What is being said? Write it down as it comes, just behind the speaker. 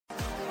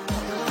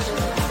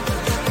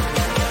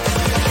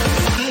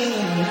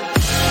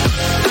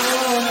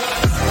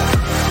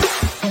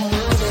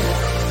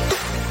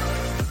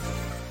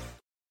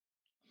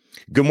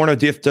Good morning,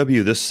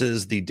 DFW. This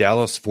is the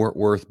Dallas Fort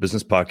Worth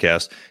Business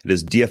Podcast. It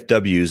is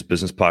DFW's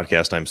business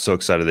podcast. I'm so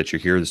excited that you're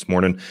here this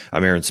morning.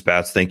 I'm Aaron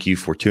Spatz. Thank you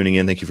for tuning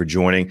in. Thank you for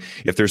joining.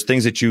 If there's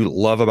things that you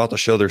love about the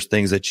show, there's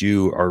things that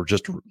you are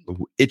just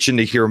itching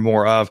to hear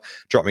more of,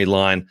 drop me a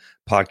line,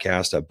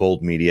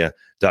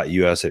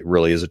 podcast@boldmedia.us. It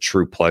really is a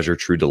true pleasure,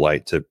 true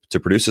delight to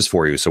produce this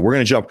for you. So we're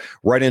going to jump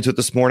right into it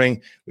this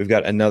morning. We've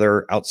got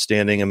another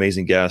outstanding,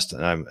 amazing guest,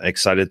 and I'm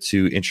excited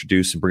to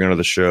introduce and bring onto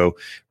the show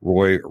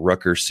Roy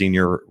Rucker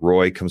Sr.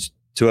 Roy comes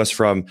to us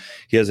from,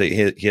 he has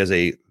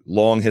a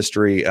long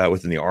history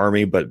within the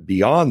Army, but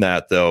beyond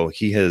that, though,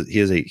 he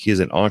is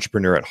an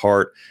entrepreneur at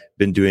heart,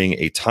 been doing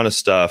a ton of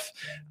stuff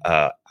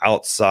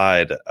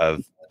outside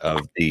of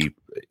the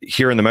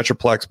here in the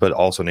Metroplex, but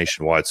also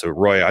nationwide. So,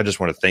 Roy, I just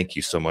want to thank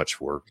you so much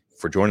for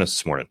joining us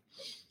this morning.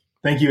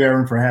 Thank you,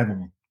 Aaron, for having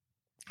me.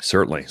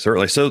 Certainly.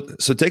 So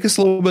take us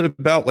a little bit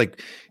about,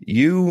 like,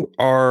 you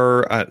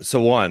are.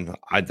 So one,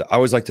 I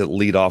always like to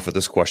lead off with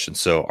this question.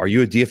 So, are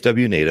you a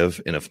DFW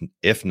native? And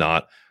if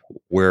not,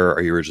 where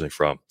are you originally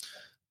from?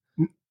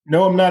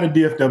 No, I'm not a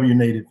DFW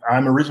native.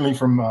 I'm originally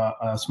from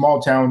a small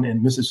town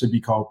in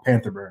Mississippi called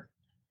Pantherburn.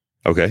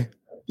 Okay.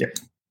 Yeah.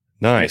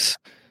 Nice.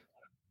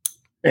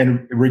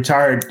 And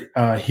retired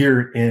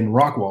here in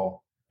Rockwall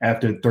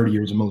after 30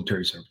 years of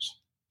military service.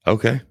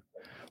 Okay.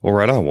 Well,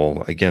 right on.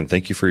 Well, again,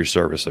 thank you for your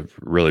service. I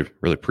really,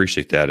 really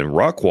appreciate that. And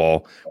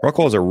Rockwall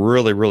is a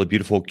really, really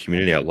beautiful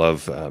community. I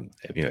love,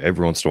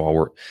 every once in a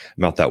while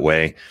I'm out that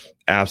way.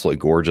 Absolutely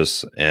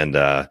gorgeous. And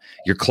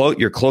you're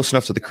close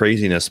enough to the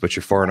craziness, but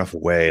you're far enough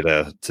away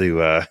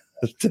to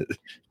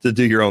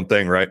do your own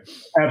thing, right?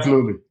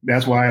 Absolutely.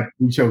 That's why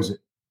we chose it.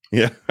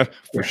 Yeah,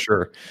 for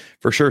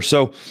sure.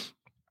 So,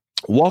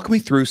 walk me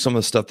through some of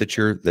the stuff that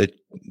you're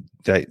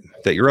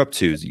up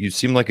to. You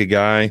seem like a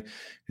guy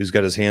who's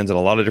got his hands in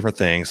a lot of different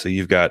things. So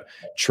you've got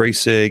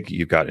Tracig,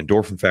 you've got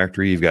Endorphin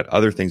Factory, you've got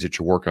other things that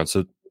you're working on.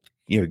 So,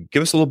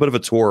 give us a little bit of a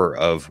tour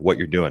of what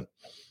you're doing.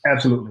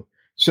 Absolutely.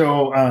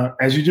 So,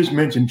 as you just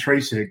mentioned,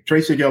 Tracig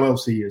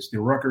LLC is the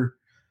Rucker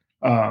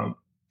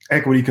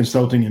Equity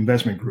Consulting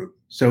Investment Group.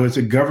 So it's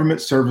a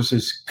government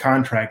services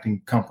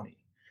contracting company,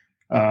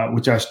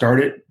 which I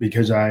started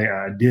because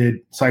I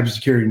did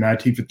cybersecurity and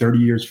IT for 30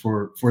 years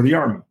for the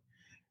Army.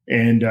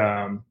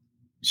 And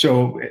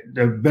so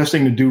the best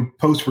thing to do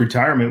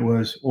post-retirement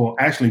was, well,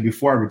 actually,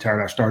 before I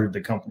retired, I started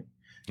the company.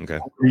 Okay.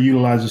 To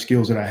utilize the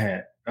skills that I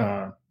had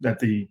that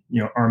the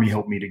Army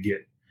helped me to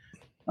get.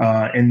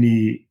 And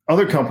the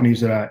other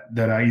companies that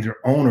I either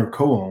own or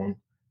co-own,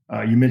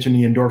 you mentioned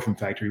the Endorphin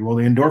Factory. Well,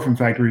 the Endorphin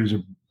Factory is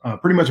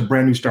pretty much a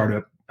brand new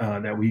startup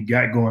that we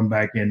got going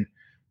back in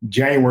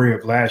January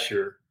of last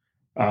year.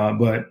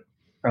 But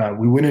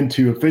we went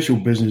into official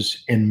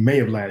business in May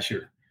of last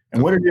year.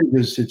 And what it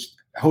is it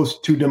hosts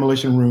 2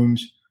 demolition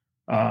rooms,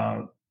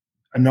 a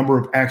number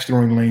of axe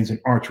throwing lanes, and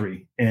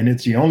archery. And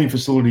it's the only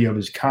facility of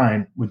its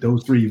kind with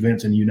those 3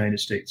 events in the United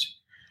States.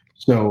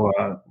 So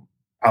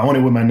I own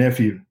it with my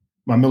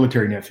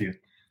military nephew.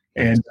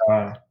 And,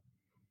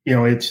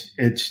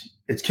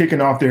 it's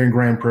kicking off there in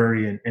Grand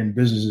Prairie, and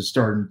business is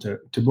starting to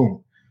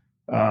boom.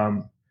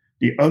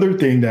 The other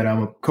thing that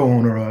I'm a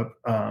co-owner of,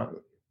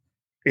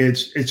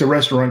 it's a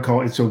restaurant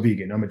called It's So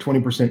Vegan. I'm a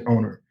 20%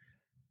 owner.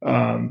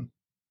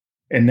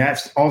 And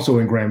that's also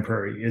in Grand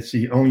Prairie. It's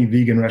the only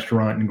vegan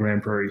restaurant in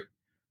Grand Prairie,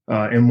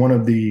 and one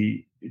of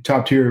the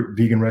top tier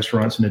vegan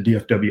restaurants in the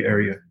DFW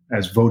area,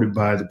 as voted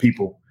by the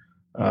people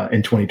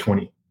in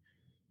 2020.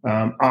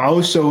 I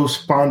also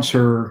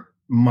sponsor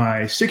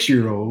my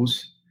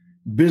 6-year-old's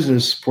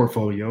business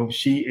portfolio.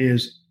 She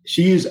is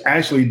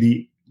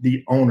actually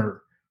the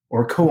owner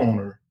or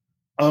co-owner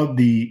of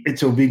the It's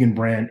So Vegan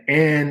brand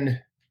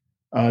and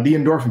the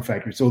Endorphin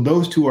Factory. So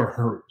those 2 are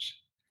hers.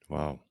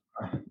 Wow.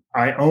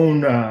 I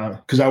own,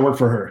 because I work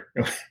for her,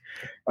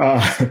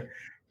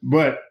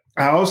 but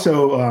I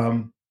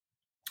also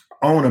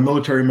own a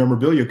military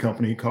memorabilia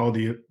company called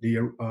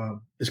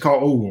it's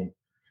called Old Wound,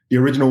 the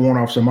original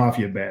Warrant Officer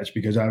Mafia badge,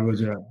 because I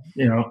was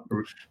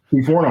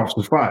Chief Warrant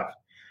Officer 5.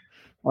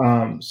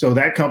 So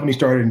that company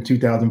started in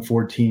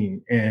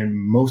 2014, and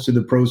most of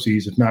the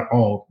proceeds, if not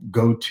all,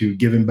 go to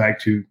giving back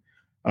to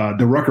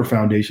the Rucker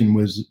Foundation,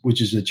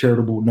 which is a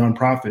charitable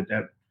nonprofit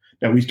that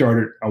we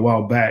started a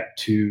while back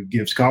to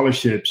give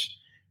scholarships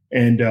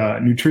and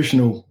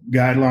nutritional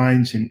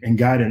guidelines and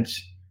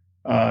guidance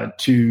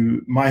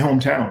to my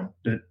hometown,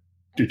 the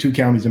 2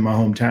 counties in my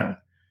hometown.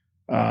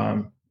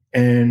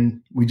 And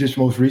we just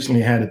most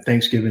recently had a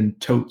Thanksgiving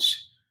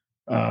totes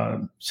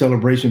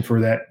celebration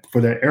for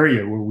that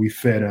area, where we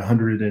fed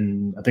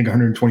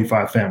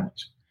 125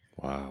 families.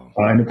 Wow.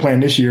 And the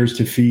plan this year is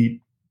to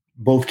feed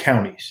both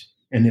counties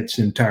in its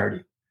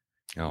entirety.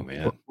 Oh,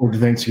 man. For the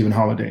Thanksgiving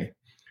holiday.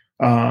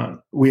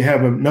 We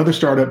have another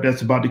startup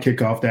that's about to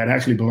kick off that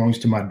actually belongs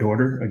to my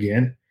daughter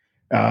again.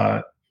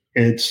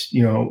 It's,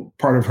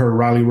 part of her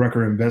Riley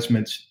Rucker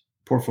Investments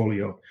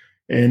portfolio,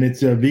 and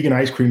it's a vegan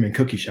ice cream and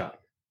cookie shop.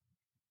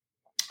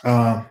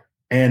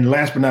 And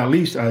last but not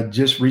least, I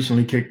just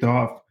recently kicked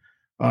off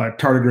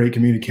Tardigrade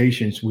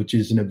Communications, which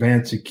is an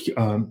advanced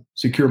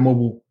secure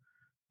mobile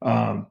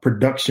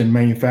production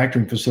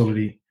manufacturing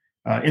facility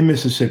in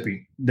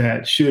Mississippi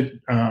that should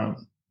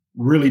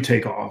really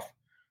take off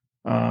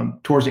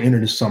towards the end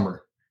of the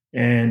summer.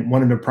 And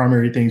one of the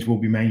primary things we'll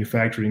be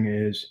manufacturing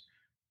is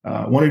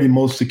one of the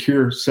most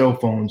secure cell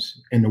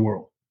phones in the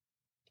world.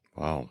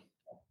 Wow,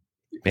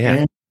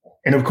 man!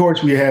 And of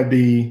course, we have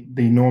the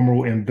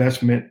normal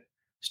investment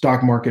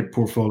stock market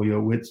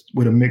portfolio with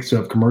a mix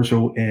of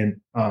commercial and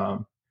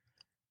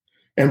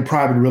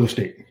private real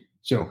estate.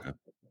 So,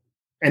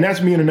 and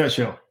that's me in a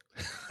nutshell.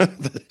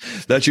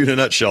 That's you in a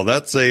nutshell.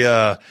 That's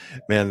a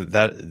man.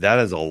 That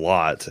is a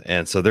lot.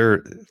 And so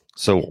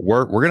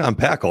we're going to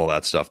unpack all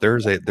that stuff.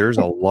 There's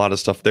a lot of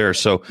stuff there.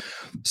 So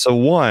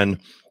one,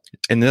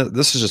 and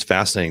this is just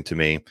fascinating to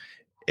me.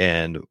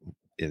 And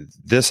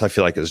this, I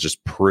feel like, is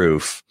just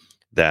proof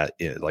that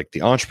like the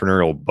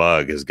entrepreneurial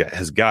bug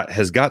has got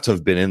to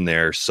have been in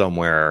there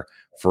somewhere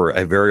for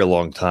a very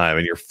long time.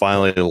 And you're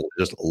finally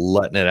just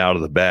letting it out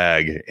of the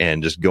bag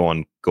and just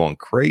going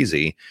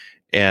crazy.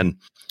 And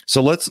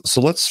so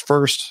let's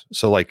first,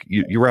 like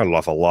you rattled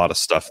off a lot of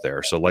stuff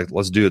there. So like,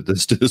 let's do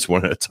this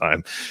one at a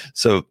time.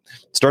 So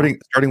starting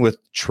with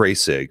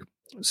TRASIG.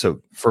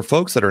 So for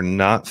folks that are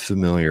not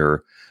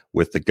familiar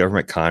with the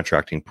government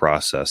contracting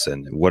process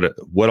and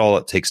what all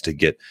it takes to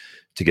get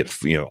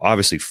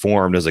obviously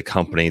formed as a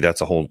company,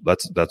 that's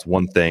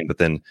one thing, but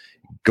then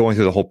going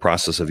through the whole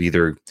process of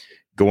either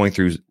going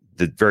through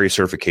the various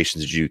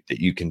certifications that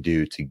you can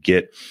do to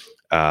get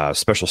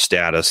special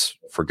status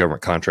for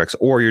government contracts,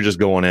 or you're just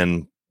going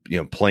in,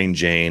 plain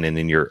Jane, and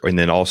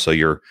then also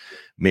you're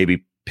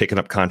maybe picking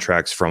up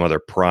contracts from other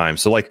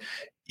primes. So like,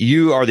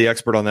 you are the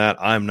expert on that.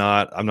 I'm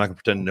not gonna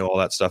pretend to know all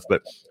that stuff,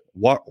 but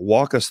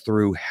walk us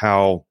through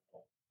how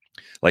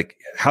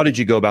did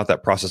you go about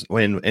that process?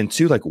 And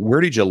two, like,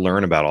 where did you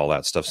learn about all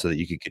that stuff so that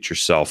you could get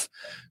yourself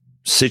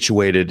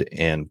situated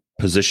and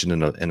positioned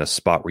in a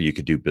spot where you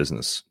could do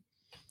business?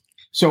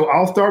 So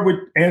I'll start with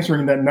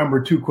answering that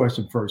number 2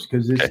 question first,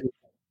 because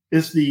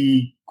it's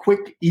the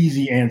quick,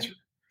 easy answer.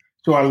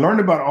 So I learned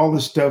about all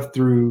this stuff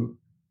through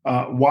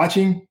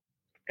watching,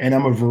 and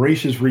I'm a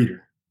voracious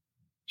reader.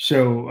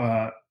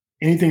 So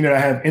anything that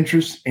I have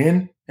interest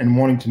in and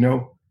wanting to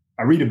know,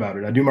 I read about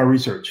it. I do my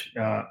research.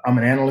 I'm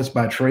an analyst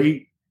by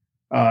trade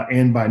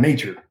and by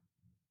nature.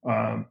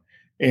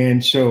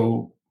 And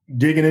so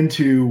digging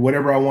into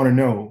whatever I want to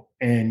know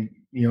and,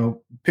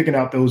 picking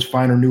out those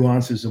finer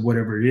nuances of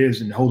whatever it is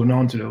and holding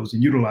on to those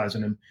and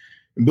utilizing them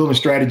and building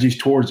strategies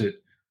towards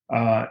it.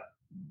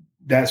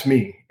 That's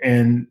me.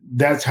 And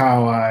that's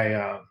how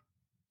I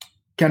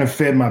kind of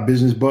fed my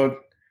business bug,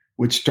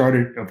 which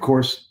started, of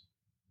course,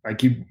 I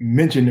keep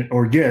mentioning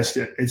or guessed,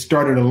 it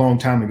started a long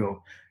time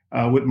ago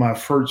with my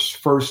first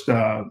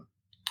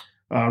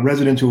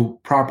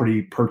residential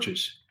property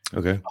purchase.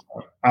 Okay.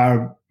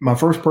 My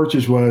first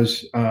purchase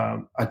was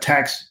a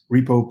tax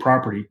repo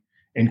property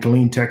in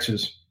Killeen,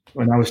 Texas,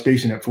 when I was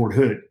stationed at Fort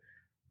Hood.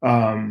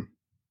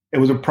 It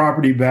was a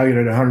property valued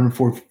at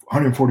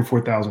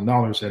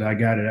 $144,000 that I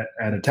got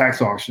at a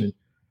tax auction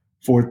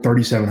for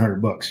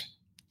 $3,700.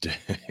 Dang.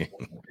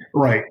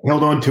 Right.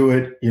 Held on to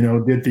it,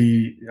 did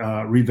the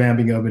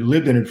revamping of it,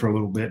 lived in it for a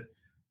little bit,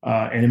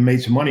 and it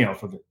made some money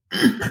off of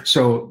it.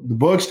 So the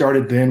bug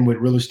started then with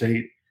real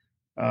estate,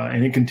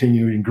 and it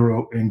continued and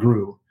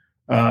grew.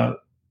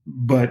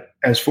 But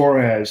as far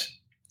as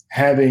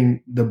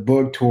having the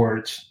bug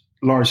towards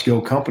large scale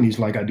companies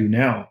like I do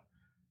now,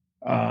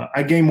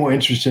 I gained more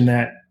interest in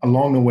that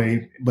along the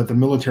way, but the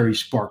military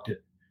sparked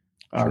it.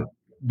 Sure.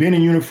 Being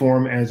in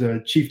uniform as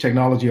a chief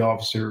technology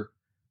officer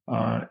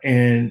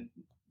and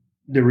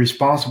the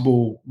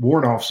responsible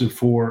warrant officer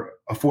for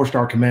a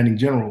 4-star commanding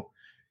general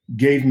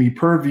gave me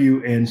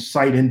purview and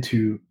sight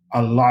into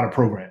a lot of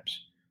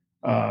programs,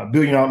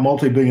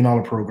 multi-billion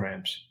dollar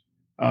programs,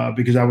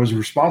 because I was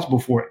responsible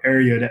for an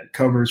area that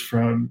covers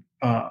from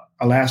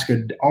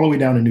Alaska all the way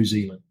down to New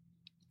Zealand.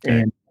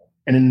 Okay.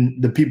 And then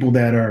the people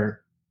that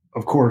are,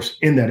 of course,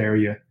 in that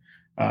area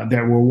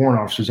that were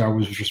warrant officers, I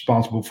was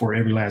responsible for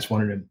every last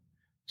one of them.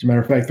 As a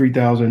matter of fact,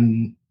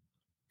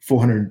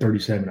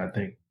 3,437, I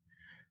think.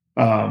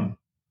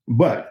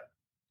 But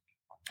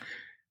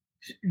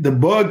the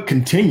bug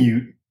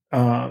continued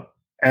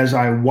as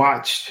I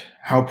watched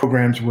how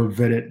programs were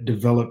vetted,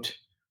 developed,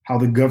 how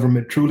the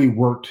government truly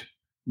worked,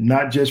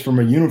 not just from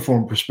a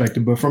uniform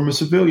perspective, but from a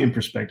civilian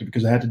perspective,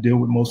 because I had to deal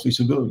with mostly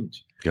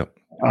civilians. Yep.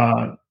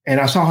 And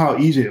I saw how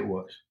easy it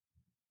was,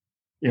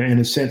 in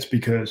a sense,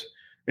 because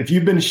if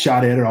you've been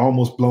shot at or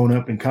almost blown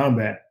up in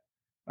combat,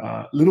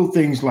 little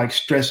things like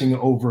stressing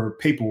over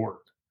paperwork,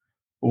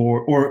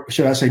 or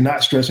should I say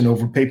not stressing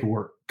over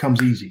paperwork,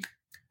 comes easy.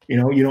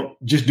 You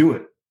don't just do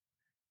it.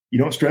 You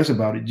don't stress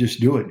about it, just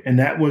do it. And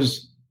that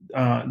was,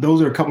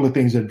 those are a couple of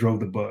things that drove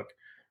the bug.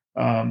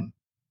 And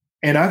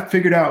I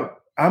figured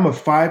out I'm a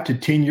 5 to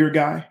 10 year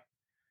guy.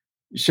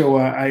 So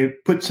I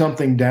put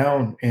something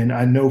down and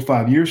I know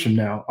 5 years from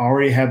now, I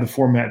already have the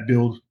format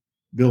build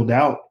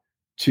out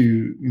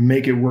to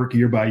make it work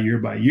year by year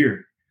by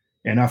year.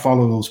 And I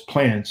follow those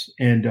plans.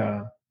 And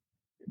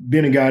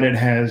being a guy that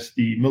has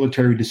the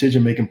military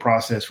decision-making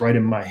process right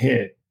in my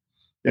head,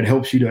 that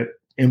helps you to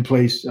in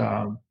place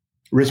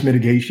risk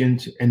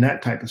mitigations and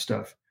that type of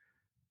stuff.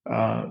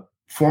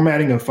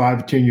 Formatting a 5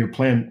 to 10 year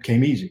plan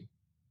came easy.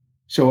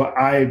 So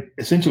I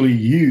essentially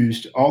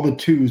used all the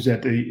tools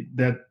that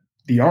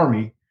the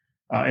Army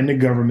and the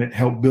government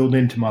helped build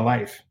into my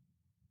life.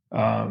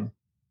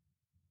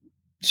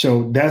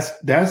 So that's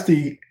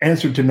the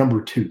answer to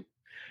number two.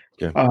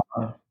 Yeah.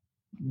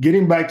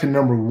 Getting back to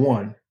number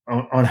one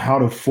on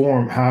how I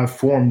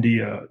formed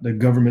the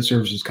government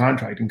services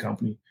contracting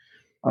company.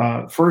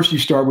 First, you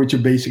start with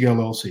your basic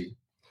LLC.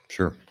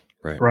 Sure.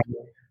 Right.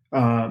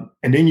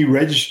 And then you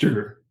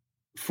register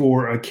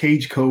for a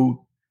cage code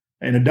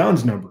and a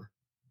DUNS number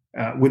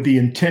with the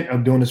intent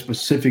of doing a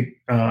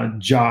specific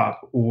job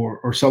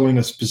or selling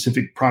a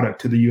specific product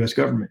to the U.S.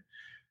 government.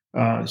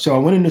 So I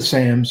went into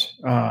SAMS,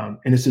 and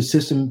it's a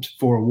Systems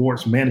for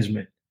Awards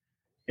Management,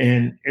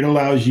 and it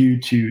allows you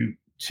to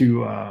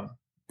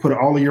put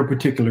all of your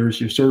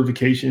particulars, your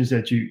certifications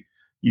that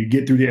you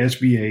get through the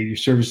SBA, your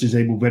service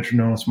disabled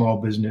veteran-owned small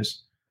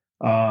business.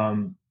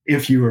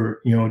 If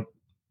you're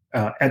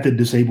at the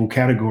disabled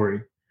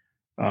category,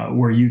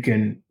 where you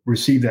can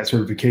receive that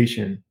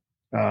certification,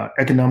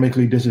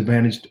 economically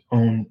disadvantaged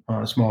owned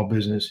small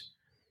business,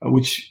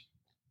 which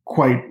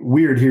quite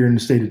weird here in the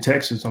state of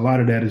Texas. A lot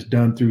of that is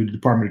done through the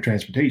Department of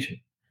Transportation.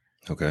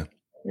 Okay.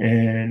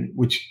 And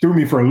which threw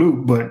me for a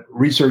loop, but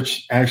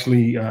research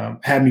actually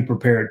had me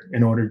prepared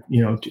in order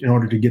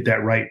to get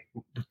that right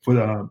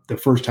for the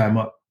first time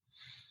up.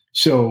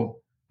 So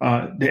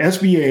the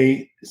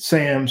SBA,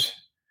 SAMS,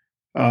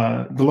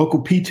 the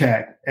local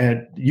PTAC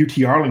at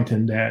UT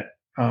Arlington that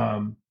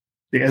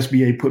the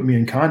SBA put me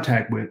in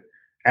contact with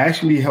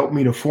actually helped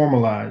me to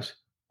formalize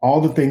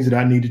all the things that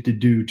I needed to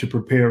do to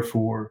prepare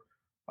for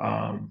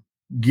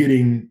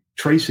getting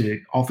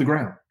TRACIG off the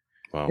ground.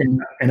 Wow.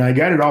 And I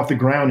got it off the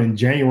ground in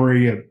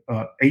January of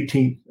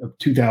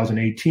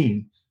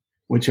 2018,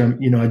 which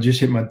I just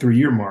hit my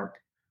 3-year mark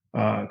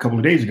a couple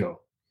of days ago.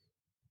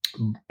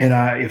 And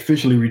I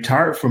officially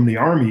retired from the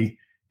Army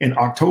in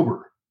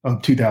October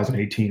of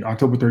 2018,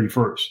 October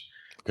 31st.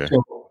 Okay.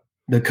 So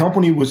the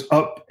company was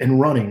up and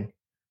running,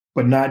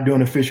 but not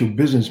doing official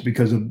business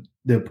because of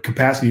the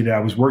capacity that I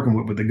was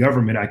working with the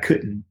government. I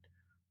couldn't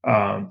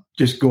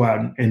just go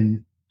out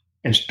and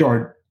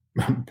start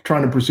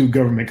trying to pursue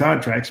government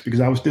contracts because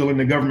I was still in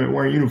the government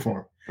wearing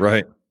uniform.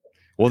 Right.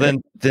 Well,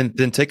 then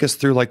take us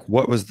through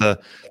what was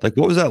that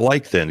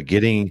like then,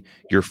 getting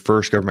your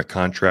first government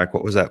contract?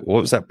 What was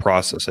that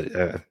process?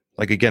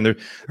 Again,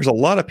 there's a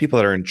lot of people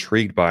that are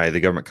intrigued by the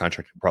government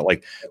contracting part.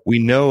 We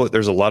know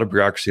there's a lot of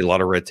bureaucracy, a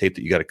lot of red tape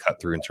that you got to cut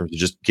through in terms of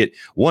just getting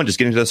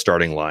to the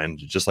starting line,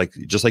 just like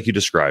you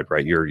described,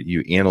 right?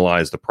 You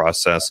analyze the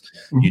process,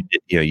 mm-hmm.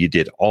 you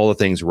did all the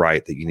things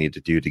right that you need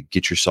to do to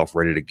get yourself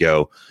ready to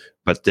go.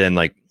 But then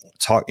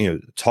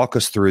talk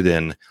us through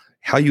then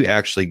how you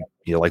actually,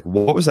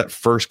 what was that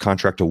first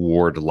contract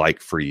award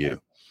like for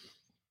you?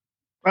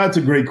 That's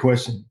a great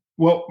question.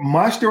 Well,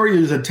 my story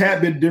is a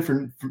tad bit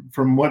different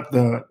from what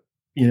the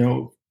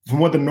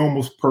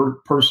normal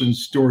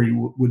person's story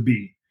would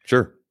be.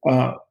 Sure.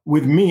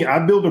 With me, I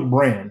built a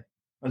brand.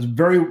 I was a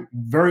very,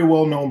 very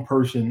well-known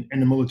person in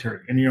the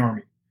military, in the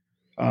Army.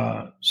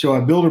 So I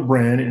built a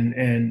brand,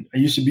 and I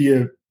used to be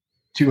a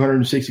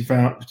 265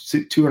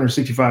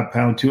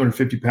 pound,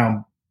 250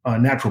 pound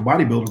natural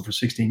bodybuilder for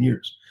 16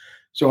 years.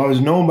 So I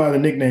was known by the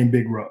nickname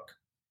Big Ruck.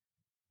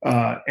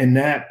 And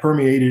that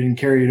permeated and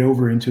carried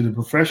over into the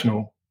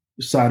professional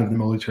side of the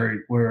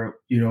military where,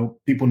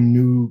 people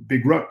knew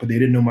Big Ruck, but they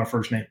didn't know my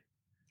first name.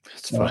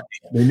 That's funny.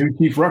 They knew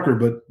Chief Rucker,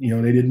 but,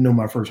 they didn't know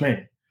my first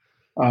name.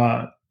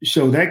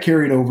 So that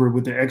carried over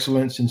with the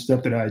excellence and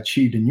stuff that I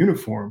achieved in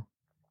uniform.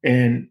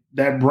 And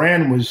that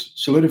brand was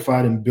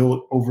solidified and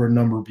built over a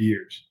number of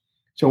years.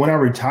 So when I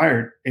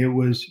retired, it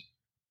was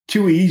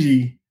too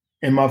easy.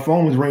 And my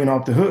phone was ringing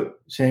off the hook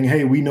saying,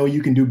 hey, we know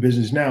you can do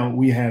business now.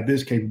 We have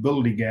this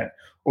capability gap,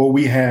 or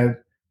we have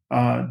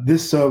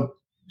this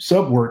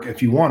sub work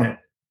if you want it.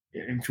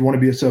 If you want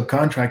to be a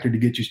subcontractor to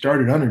get you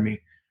started under me,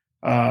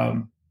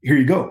 here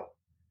you go.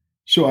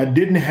 So I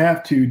didn't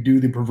have to do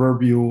the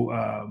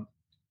proverbial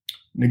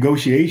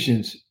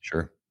negotiations,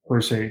 sure, per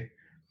se,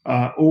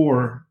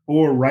 or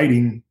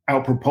writing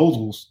out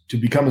proposals to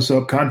become a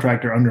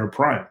subcontractor under a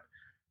prime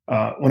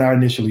when I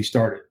initially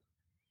started.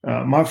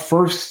 My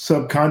first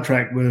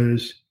subcontract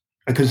was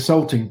a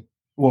consulting.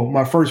 Well,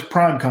 my first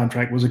prime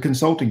contract was a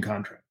consulting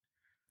contract.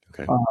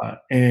 Okay.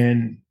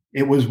 And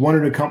it was one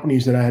of the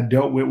companies that I had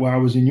dealt with while I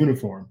was in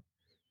uniform.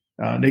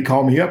 They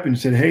called me up and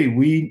said, hey,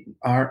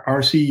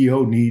 our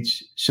CEO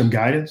needs some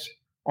guidance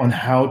on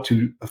how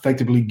to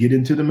effectively get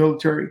into the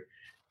military.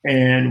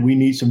 And we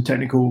need some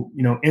technical,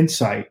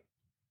 insight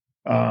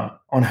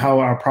on how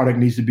our product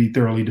needs to be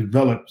thoroughly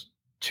developed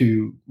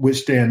to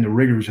withstand the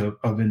rigors of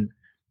the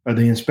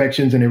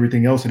inspections and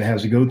everything else that it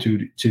has to go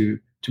to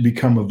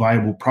become a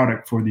viable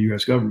product for the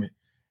U.S. government.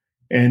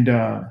 And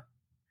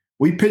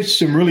we pitched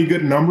some really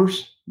good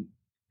numbers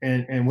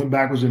and went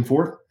backwards and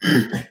forth.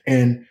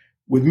 And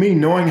with me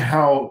knowing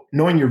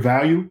your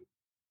value,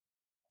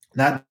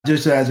 not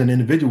just as an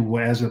individual,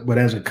 but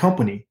as a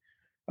company,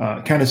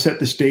 kind of set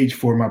the stage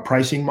for my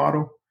pricing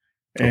model.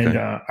 And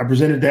I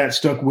presented that,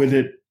 stuck with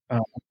it.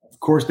 Of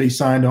course, they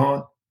signed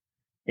on.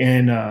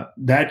 And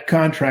that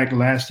contract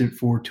lasted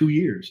for 2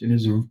 years. And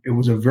it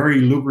was a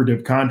very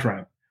lucrative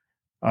contract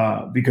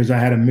because I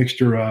had a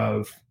mixture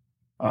of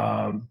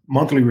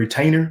monthly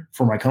retainer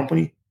for my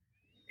company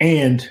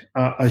and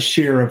a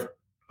share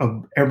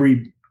of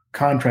every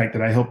contract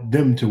that I helped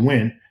them to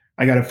win.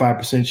 I got a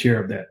 5%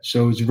 share of that.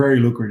 So it's very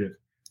lucrative.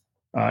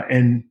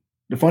 And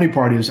the funny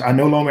part is I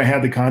no longer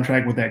have the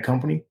contract with that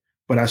company,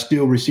 but I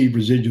still receive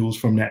residuals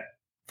from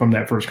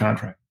that first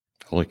contract.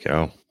 Holy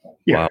cow.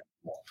 Yeah.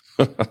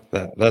 Wow.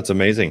 That's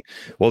amazing.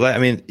 Well,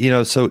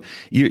 so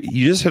you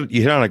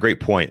hit on a great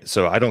point.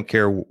 So I don't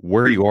care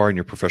where you are in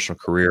your professional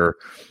career.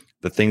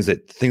 The things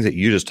that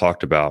you just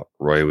talked about,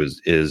 Roy,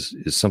 is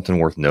something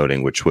worth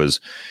noting, which was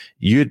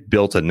you had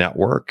built a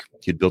network,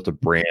 you'd built a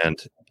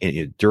brand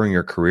during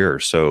your career.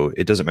 So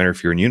it doesn't matter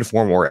if you're in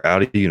uniform or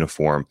out of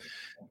uniform.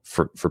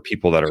 For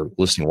people that are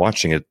listening,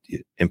 watching it,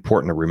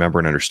 important to remember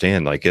and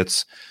understand, like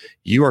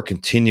you are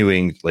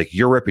continuing, like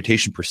your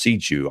reputation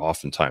precedes you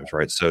oftentimes,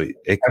 right? So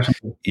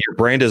your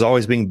brand is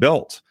always being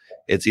built.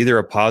 It's either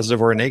a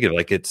positive or a negative.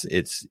 Like it's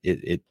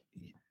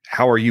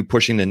how are you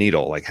pushing the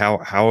needle? Like how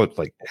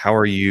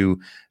are you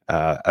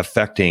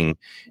affecting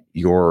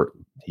your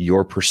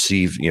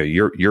perceived,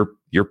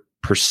 your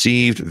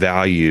perceived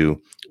value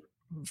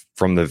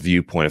from the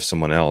viewpoint of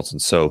someone else.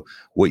 And so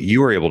what you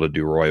were able to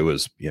do, Roy,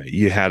 was,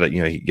 you had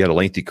a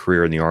lengthy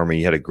career in the Army.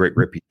 You had a great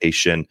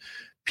reputation.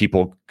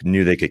 People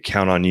knew they could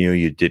count on you.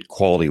 You did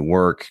quality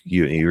work.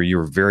 You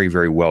were very,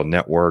 very well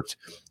networked.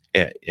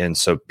 And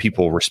so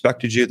people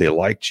respected you. They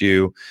liked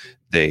you.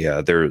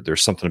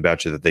 There's something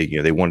about you that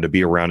they wanted to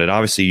be around. And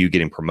obviously you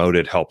getting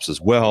promoted helps as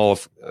well,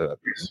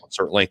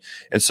 certainly.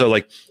 And so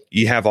like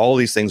you have all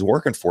these things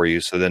working for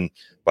you. So then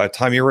by the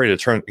time you're ready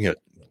to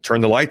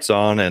turn the lights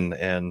on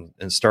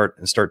and start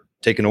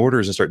taking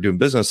orders and start doing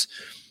business,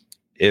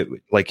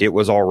 it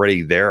was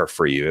already there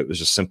for you. It was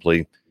just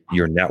simply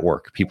your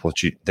network, people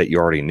that you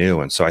already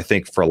knew. And so I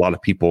think for a lot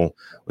of people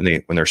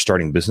when they're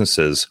starting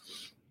businesses,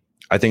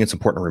 I think it's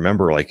important to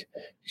remember, like,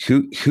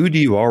 who do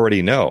you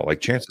already know? Like,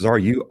 chances are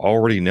you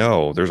already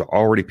know there's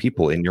already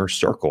people in your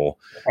circle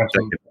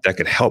that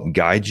could help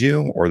guide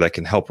you, or that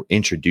can help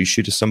introduce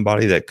you to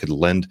somebody that could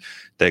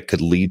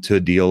lead to a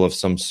deal of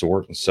some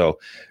sort. And so,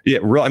 yeah,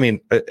 I mean,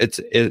 it's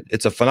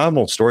a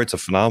phenomenal story. It's a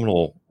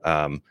phenomenal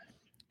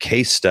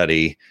case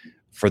study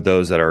for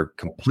those that are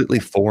completely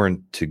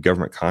foreign to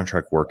government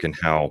contract work, and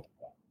how,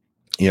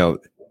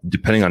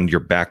 depending on your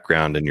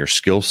background and your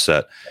skill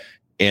set,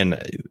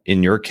 and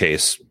in your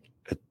case,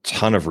 a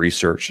ton of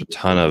research, a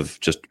ton of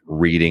just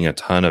reading, a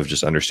ton of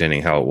just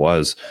understanding how it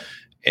was,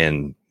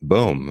 and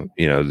boom,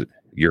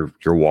 you're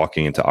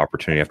walking into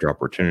opportunity after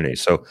opportunity.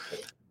 So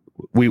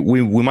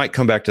we might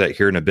come back to that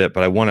here in a bit,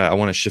 but I want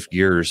to shift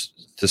gears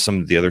to some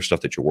of the other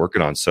stuff that you're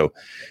working on. So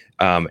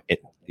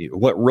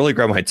what really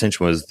grabbed my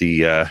attention was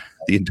the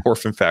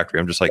Endorphin Factory.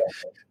 I'm just like,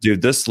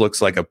 dude, this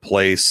looks like a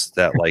place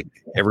that like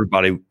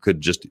everybody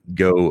could just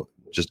go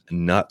just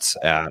nuts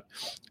at.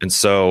 And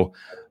so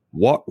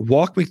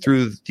walk me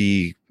through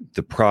the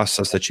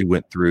process that you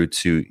went through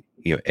to,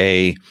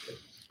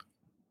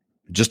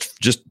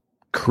 just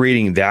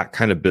creating that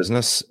kind of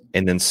business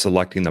and then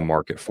selecting the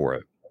market for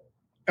it.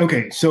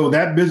 Okay. So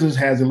that business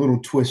has a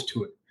little twist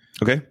to it.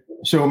 Okay.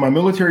 So my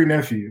military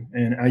nephew,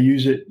 and I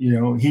use it,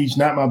 he's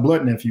not my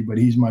blood nephew, but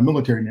he's my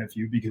military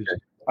nephew because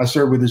I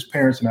served with his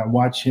parents and I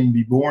watched him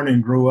be born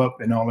and grow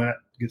up and all that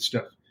good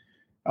stuff.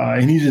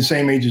 And he's the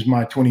same age as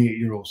my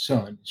 28-year-old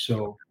son.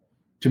 So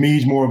to me,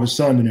 he's more of a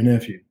son than a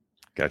nephew.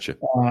 Gotcha.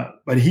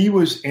 But he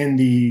was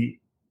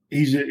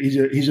he's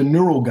a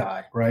neural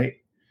guy, right?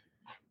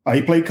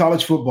 He played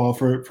college football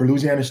for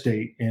Louisiana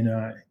State, and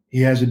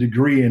he has a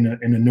degree in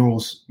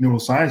the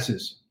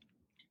neurosciences.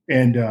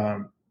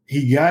 And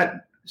he got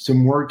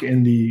some work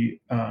in the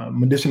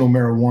medicinal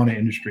marijuana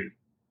industry,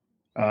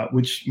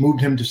 which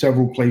moved him to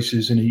several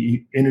places, and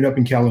he ended up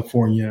in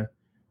California,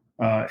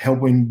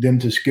 helping them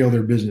to scale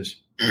their business.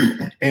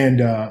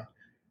 And I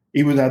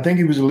think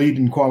he was a lead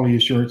in quality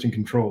assurance and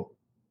control.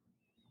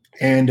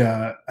 And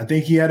I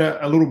think he had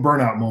a little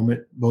burnout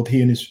moment. Both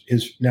he and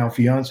his now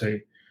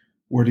fiance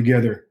were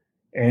together.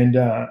 And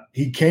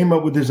he came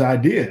up with this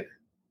idea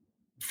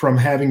from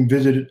having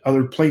visited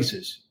other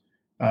places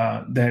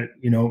that,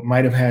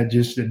 might have had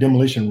just a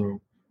demolition room,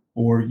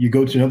 or you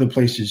go to another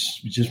places,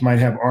 just might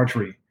have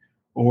archery,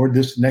 or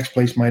this next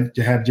place might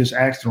have just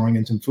axe throwing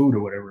and some food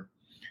or whatever.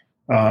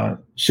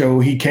 So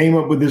he came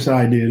up with this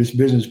idea, this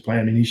business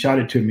plan, and he shot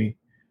it to me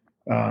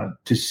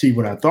to see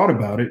what I thought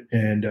about it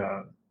and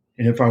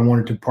if I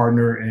wanted to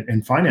partner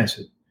and finance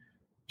it.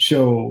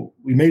 So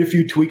we made a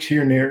few tweaks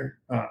here and there.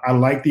 I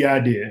liked the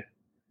idea.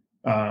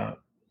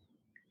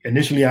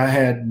 Initially, I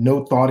had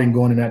no thought in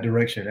going in that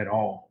direction at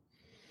all.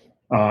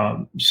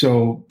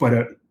 But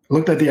I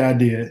looked at the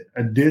idea.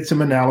 I did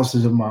some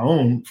analysis of my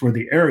own for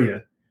the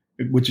area,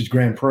 which is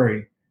Grand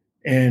Prairie,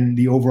 and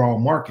the overall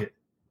market.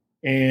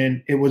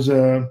 And it was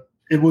a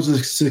it was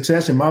a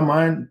success in my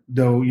mind,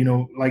 though.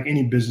 Like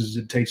any business,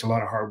 it takes a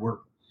lot of hard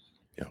work.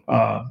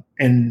 Yeah.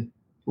 And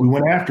we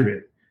went after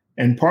it.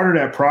 And part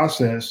of that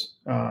process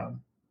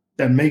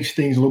that makes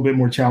things a little bit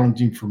more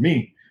challenging for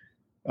me.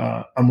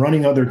 I'm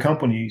running other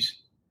companies,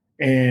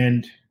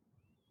 and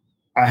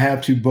I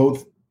have to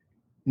both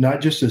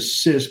not just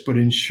assist, but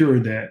ensure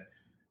that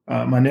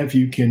my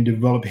nephew can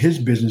develop his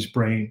business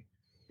brain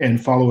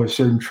and follow a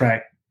certain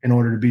track in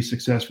order to be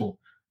successful.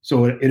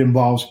 So it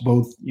involves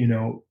both,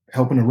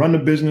 helping to run the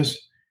business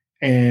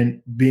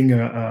and being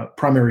a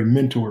primary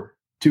mentor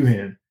to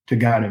him to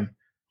guide him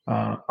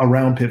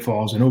around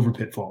pitfalls and over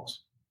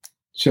pitfalls.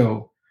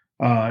 So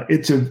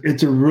it's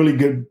a really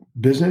good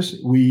business.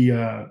 We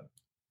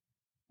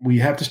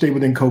have to stay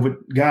within COVID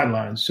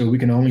guidelines, so we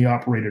can only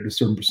operate at a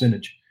certain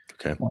percentage.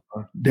 Okay.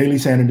 Daily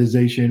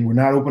sanitization. We're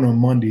not open on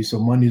Mondays, so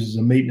Mondays is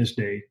a maintenance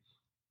day,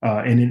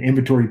 and then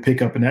inventory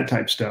pickup and that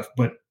type of stuff.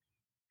 But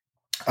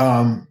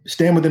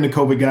staying within the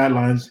COVID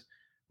guidelines,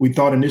 we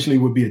thought initially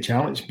would be a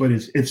challenge, but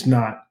it's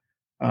not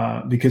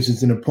because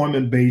it's an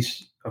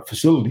appointment-based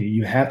facility.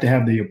 You have to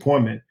have the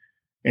appointment,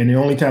 and the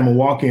only time a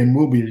walk-in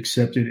will be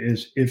accepted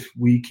is if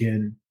we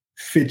can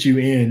fit you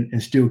in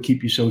and still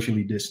keep you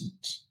socially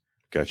distanced.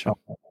 Gotcha.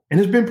 And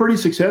it's been pretty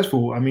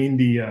successful. I mean,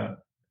 the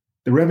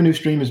revenue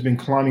stream has been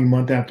climbing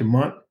month after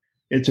month.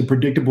 It's a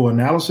predictable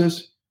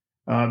analysis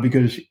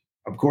because,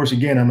 of course,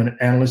 again, I'm an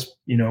analyst,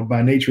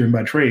 by nature and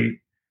by trade.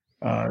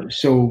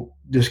 So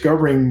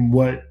discovering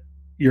what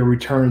your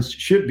returns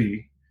should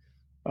be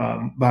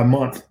by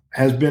month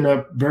has been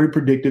a very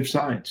predictive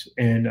science,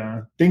 and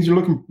things are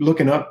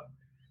looking up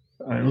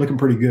and looking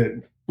pretty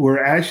good. I'm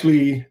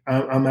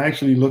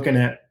actually looking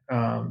at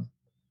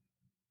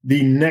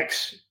the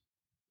next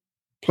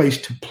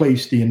place to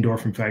place the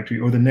Endorphin Factory,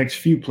 or the next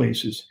few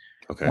places.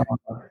 Okay.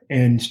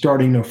 And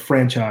starting a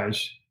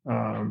franchise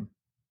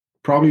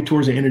probably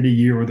towards the end of the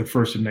year or the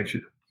first of next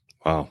year.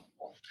 Wow.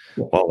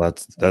 Well,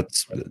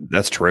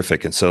 that's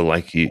terrific. And so,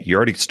 like you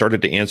already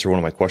started to answer one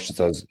of my questions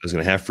I was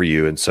going to have for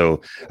you. And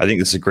so I think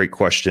this is a great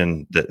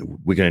question that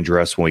we can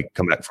address when we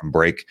come back from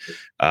break.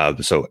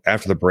 So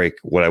after the break,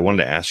 what I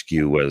wanted to ask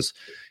you was,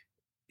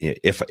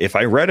 if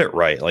I read it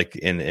right, like,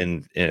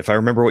 and if I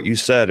remember what you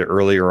said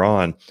earlier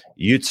on,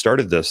 you'd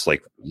started this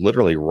like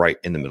literally right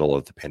in the middle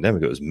of the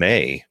pandemic. It was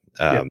May.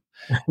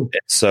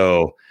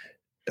 So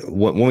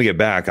when we get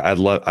back, I'd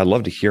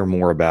love to hear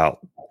more about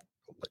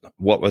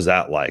what was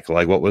that like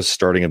what was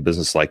starting a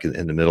business like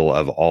in the middle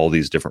of all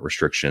these different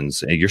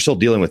restrictions. And you're still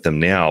dealing with them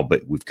now,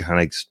 but we've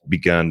kind of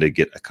begun to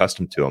get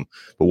accustomed to them.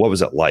 But what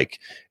was it like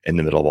in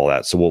the middle of all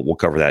that? So we'll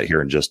cover that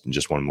here in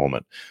just one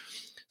moment.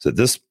 So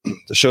the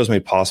show is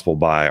made possible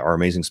by our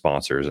amazing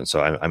sponsors. And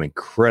so I'm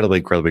incredibly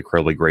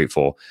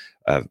grateful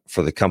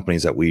for the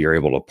companies that we are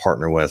able to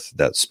partner with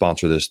that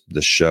sponsor this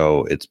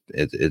show.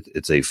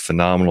 It's a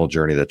phenomenal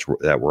journey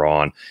that we're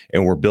on,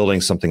 and we're building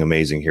something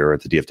amazing here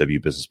at the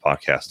DFW Business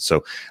Podcast.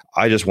 So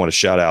I just want to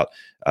shout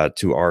out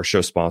to our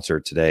show sponsor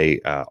today,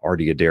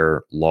 R.D.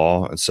 Adair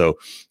Law. And so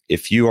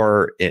if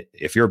you're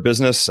a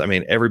business, I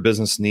mean, every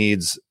business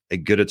needs a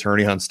good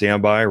attorney on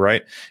standby,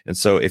 right? And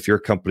so if your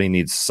company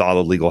needs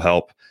solid legal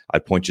help,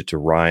 I'd point you to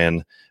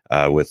Ryan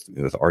with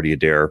R.D.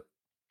 Adair.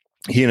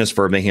 He and his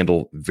firm, they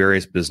handle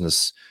various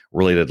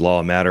business-related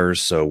law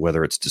matters. So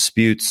whether it's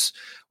disputes,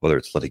 whether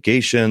it's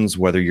litigations,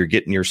 whether you're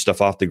getting your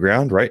stuff off the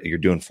ground, right? You're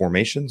doing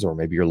formations, or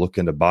maybe you're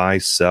looking to buy,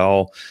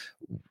 sell,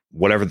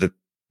 whatever the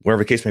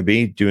case may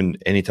be, doing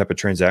any type of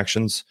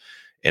transactions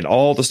and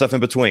all the stuff in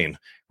between,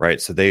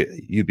 right? So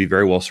you'd be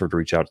very well served to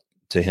reach out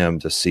to him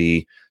to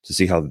see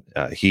how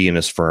he and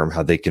his firm,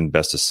 how they can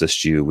best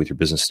assist you with your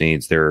business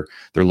needs. They're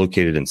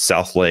located in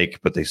South Lake,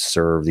 but they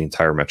serve the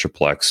entire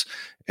Metroplex,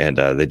 and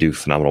they do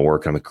phenomenal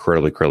work. I'm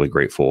incredibly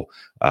grateful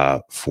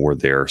for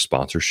their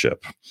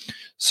sponsorship.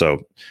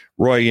 So,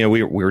 Roy,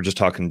 we were just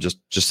talking just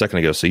a second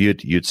ago. So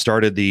you'd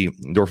started the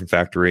Endorphin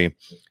Factory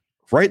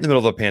right in the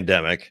middle of a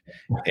pandemic,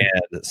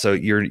 and so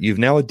you've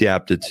now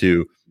adapted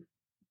to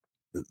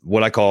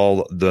what I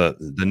call the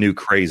new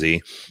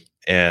crazy.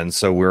 And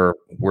so we're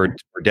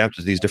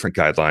adapted to these different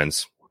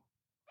guidelines.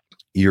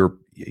 You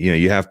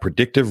have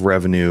predictive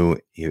revenue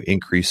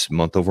increase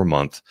month over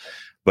month,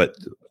 but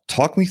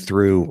talk me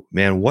through,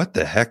 man, what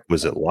the heck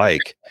was it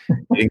like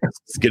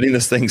getting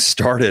this thing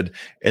started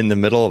in the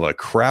middle of a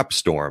crap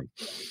storm?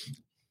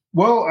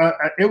 Well,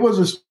 it was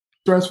a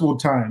stressful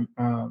time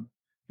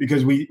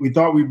because we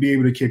thought we'd be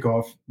able to kick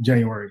off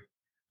January.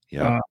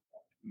 Yeah.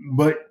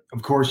 But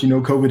of course,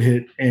 COVID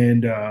hit,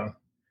 and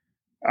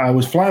I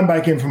was flying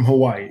back in from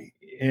Hawaii,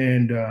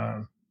 and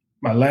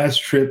my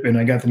last trip, and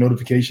I got the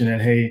notification that,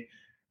 hey,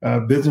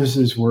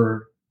 businesses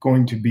were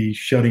going to be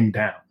shutting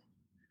down.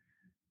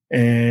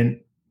 And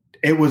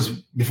it was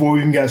before we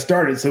even got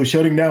started. So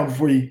shutting down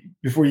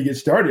before you get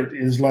started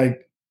is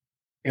like,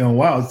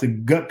 wow, it's a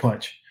gut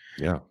punch.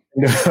 Yeah.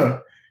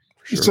 Sure.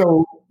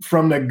 So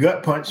from the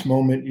gut punch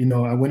moment,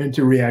 I went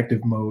into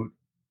reactive mode.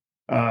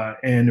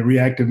 And the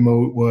reactive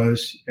mode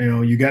was,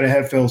 you got to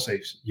have fail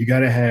safes. You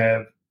got to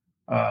have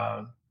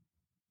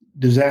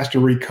disaster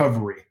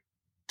recovery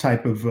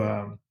type of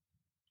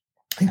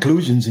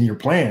inclusions in your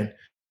plan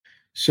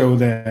so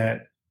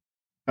that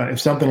if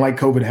something like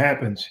COVID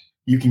happens,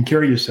 you can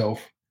carry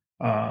yourself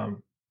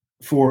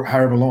for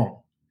however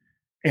long.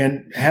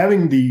 And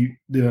having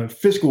the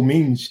fiscal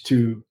means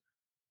to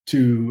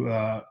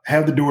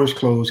have the doors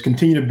closed,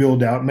 continue to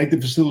build out, make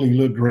the facility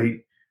look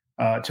great,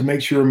 to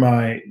make sure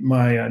my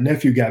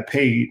nephew got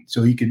paid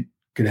so he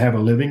could have a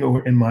living,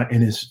 or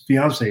and his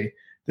fiance,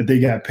 that they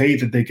got paid,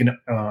 that they can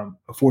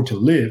afford to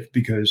live,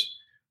 because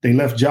they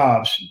left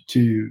jobs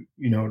to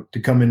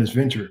come in this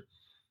venture.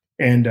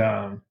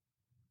 And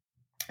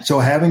so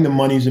having the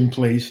monies in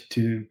place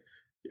to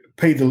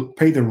pay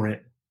the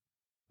rent,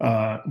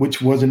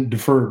 which wasn't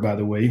deferred, by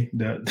the way,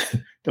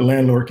 the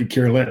landlord could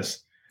care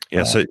less.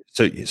 Yeah. So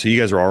you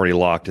guys are already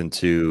locked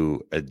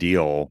into a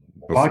deal.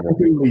 Locked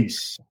into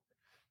lease.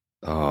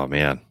 Oh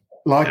man.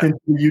 Locked into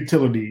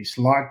utilities,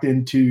 locked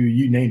into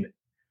you name it.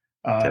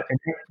 And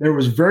there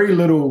was very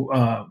little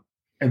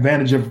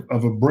advantage of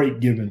a break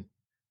given.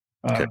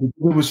 Because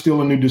it was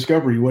still a new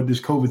discovery what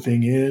this COVID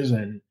thing is,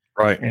 and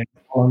right, and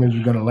how long is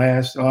it going to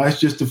last? Oh, it's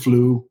just the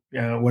flu,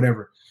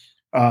 whatever.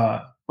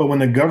 But when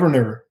the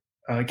governor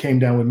came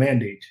down with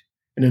mandates,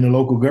 and then the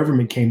local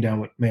government came down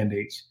with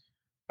mandates,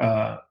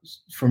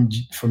 from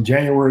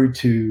January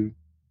to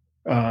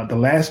the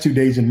last 2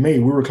 days in May,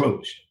 we were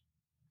closed.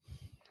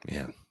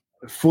 Yeah,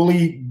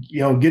 fully,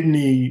 getting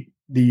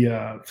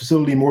the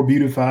facility more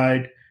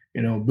beautified,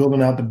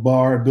 building out the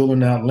bar,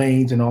 building out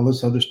lanes and all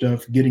this other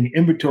stuff, getting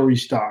inventory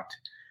stocked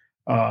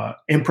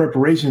in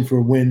preparation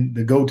for when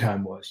the go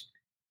time was.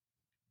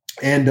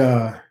 And,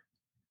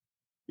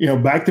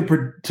 back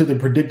to the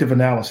predictive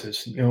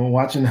analysis,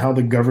 watching how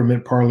the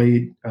government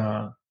parlayed,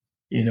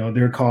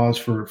 their cause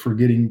for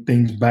getting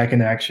things back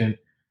in action.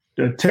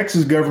 The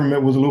Texas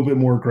government was a little bit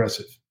more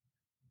aggressive,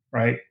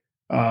 right?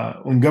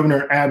 When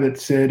Governor Abbott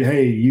said,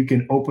 hey, you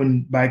can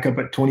open back up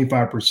at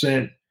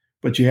 25%,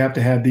 but you have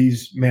to have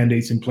these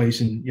mandates in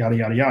place and yada,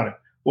 yada, yada.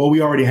 Well,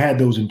 we already had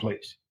those in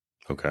place.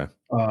 Okay.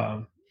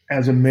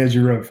 As a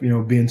measure of,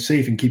 being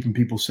safe and keeping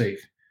people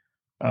safe.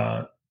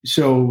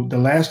 So the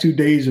last 2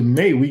 days of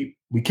May, we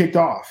kicked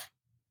off,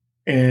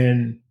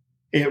 and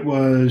it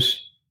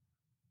was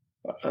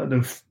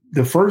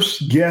the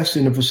first guests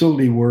in the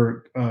facility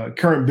were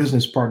current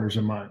business partners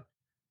of mine.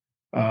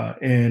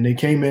 And they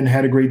came in,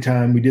 had a great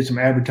time. We did some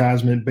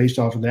advertisement based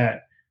off of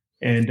that,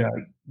 and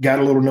got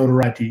a little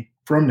notoriety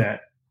from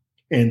that,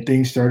 and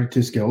things started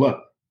to scale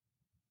up.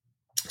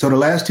 So the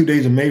last 2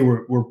 days of May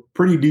were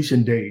pretty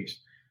decent days.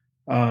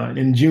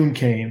 And June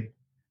came,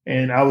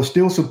 and I was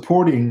still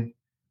supporting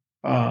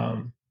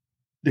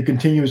the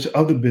continuance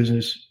of the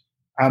business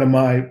out of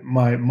my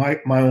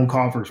own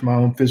coffers, my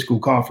own fiscal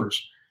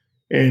coffers,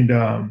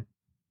 and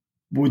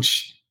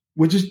which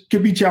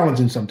could be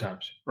challenging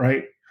sometimes,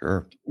 right?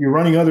 Sure. You're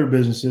running other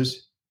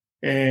businesses,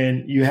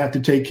 and you have to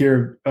take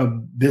care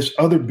of this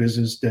other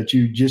business that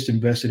you just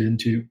invested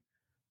into,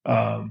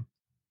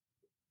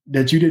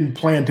 that you didn't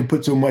plan to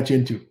put so much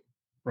into,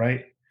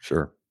 right?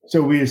 Sure.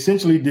 So we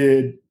essentially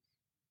did,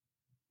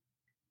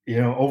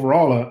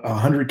 overall a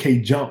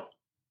 100K jump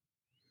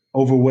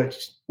over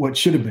what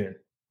should have been.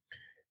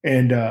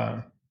 And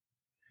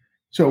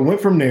so it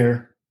went from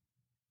there,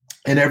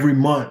 and every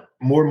month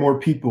more and more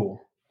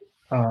people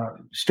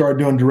started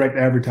doing direct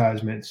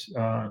advertisements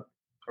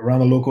around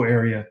the local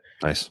area.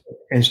 Nice.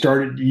 And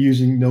started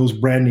using those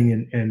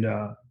branding and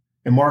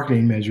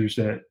marketing measures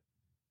that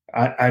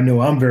I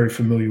know I'm very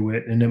familiar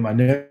with. And then my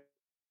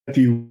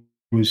nephew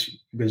was,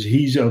 because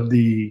he's of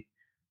the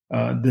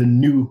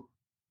new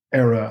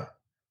era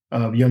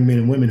of young men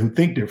and women who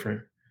think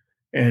different,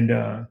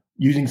 and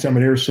using some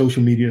of their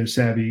social media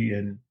savvy.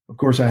 And of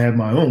course I have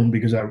my own,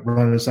 because I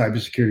run a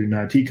cybersecurity and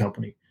IT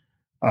company.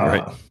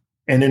 Right.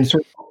 And then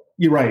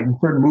you're right,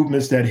 certain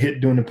movements that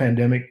hit during the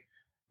pandemic,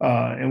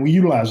 and we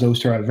utilize those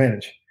to our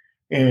advantage.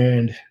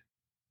 And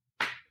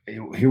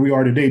here we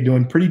are today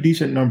doing pretty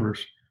decent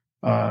numbers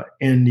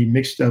in the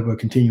midst of a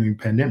continuing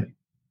pandemic.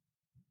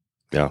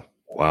 Yeah.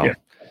 Wow. Yeah.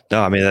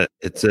 No, I mean,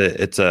 it's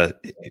a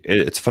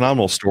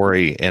phenomenal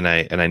story. And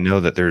I know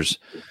that there's,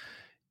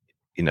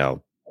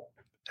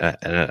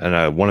 and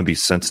I want to be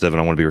sensitive,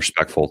 and I want to be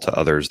respectful to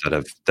others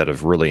that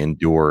have really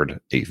endured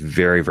a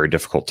very, very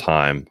difficult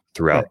time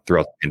throughout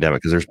the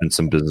pandemic, because there's been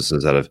some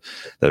businesses that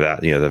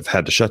have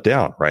had to shut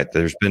down, right?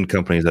 There's been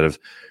companies that have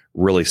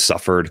really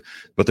suffered,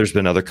 but there's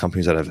been other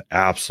companies that have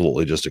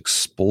absolutely just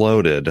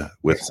exploded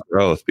with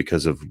growth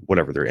because of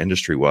whatever their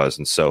industry was.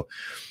 And so,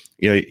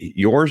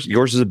 yours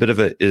is a bit of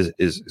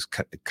is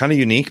kind of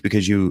unique,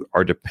 because you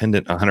are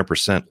dependent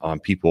 100% on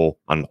people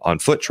on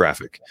foot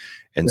traffic.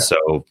 And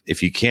so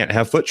if you can't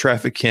have foot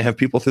traffic, can't have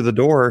people through the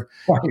door,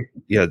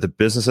 the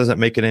business isn't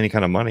making any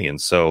kind of money.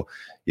 And so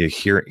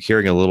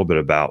hearing a little bit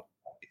about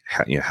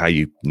how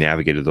you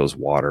navigated those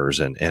waters.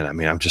 And I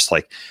mean, I'm just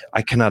like,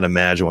 I cannot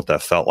imagine what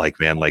that felt like,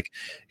 man. Like,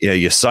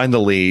 you sign the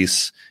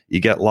lease, you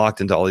get locked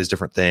into all these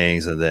different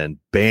things, and then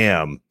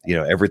bam,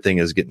 everything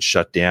is getting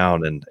shut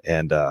down,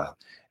 and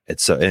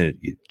it's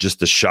just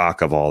the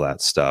shock of all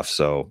that stuff.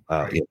 So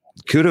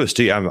kudos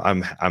to you.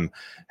 I'm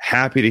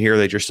happy to hear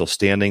that you're still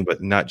standing,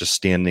 but not just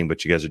standing,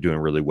 but you guys are doing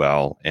really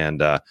well.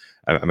 And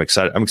I'm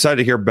excited. I'm excited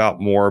to hear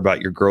more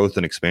about your growth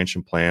and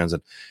expansion plans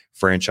and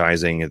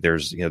franchising.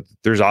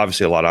 There's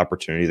obviously a lot of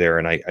opportunity there,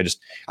 and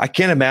I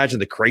can't imagine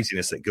the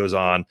craziness that goes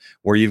on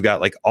where you've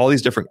got like all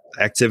these different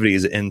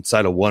activities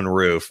inside of one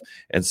roof.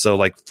 And so,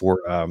 like for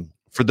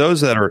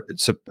those that are,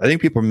 so I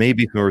think people may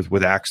be familiar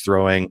with axe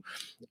throwing.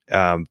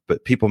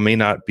 But people may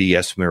not be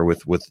as familiar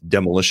with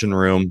Demolition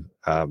Room.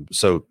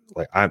 So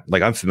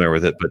I'm familiar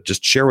with it, but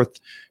just share with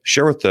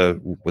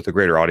the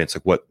greater audience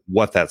like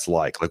what that's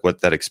like what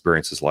that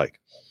experience is like.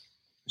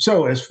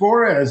 So as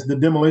far as the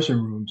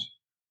Demolition Rooms,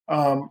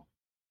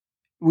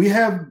 we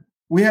have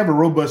a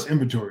robust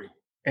inventory,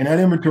 and that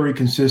inventory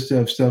consists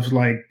of stuff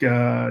like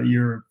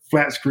your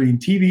flat screen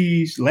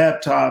TVs,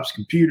 laptops,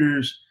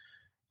 computers.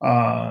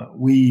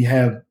 We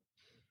have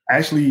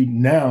actually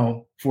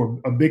now, for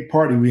a big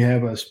party, we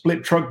have a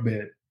split truck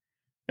bed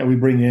that we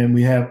bring in.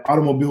 We have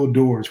automobile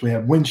doors. We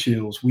have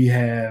windshields. We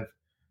have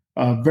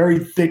very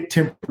thick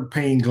tempered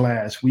pane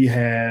glass. We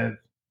have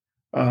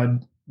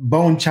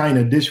bone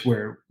china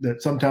dishware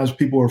that sometimes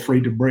people are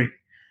afraid to break.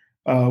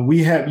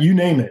 We have, you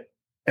name it.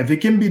 If it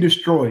can be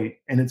destroyed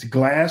and it's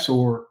glass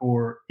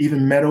or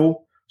even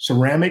metal,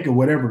 ceramic or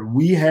whatever,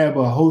 we have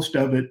a host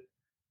of it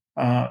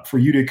for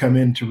you to come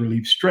in to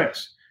relieve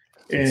stress.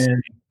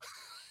 And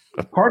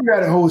part of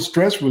that whole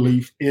stress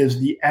relief is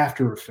the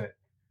after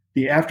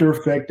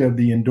effect of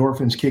the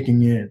endorphins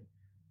kicking in,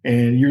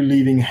 and you're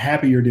leaving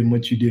happier than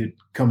what you did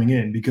coming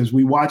in, because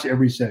we watch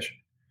every session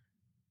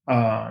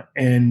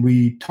and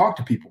we talk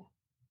to people.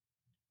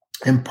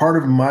 And part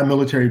of my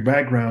military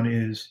background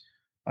is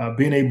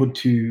being able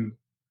to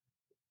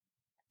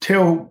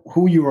tell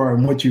who you are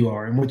and what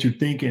you're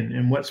thinking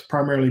and what's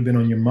primarily been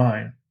on your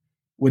mind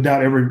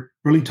without ever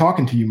really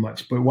talking to you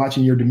much, but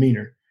watching your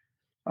demeanor.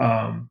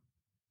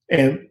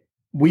 And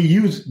we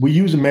use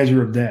a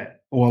measure of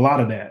that, or a lot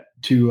of that,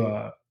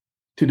 to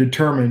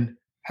determine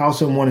how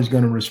someone is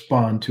going to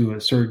respond to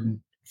a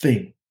certain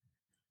thing.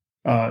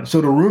 So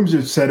the rooms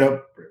are set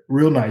up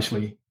real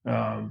nicely,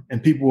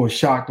 and people are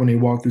shocked when they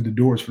walk through the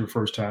doors for the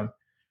first time,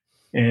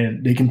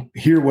 and they can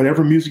hear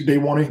whatever music they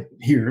want to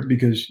hear,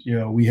 because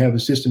we have a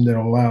system that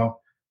will allow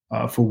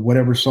for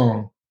whatever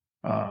song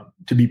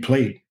to be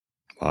played.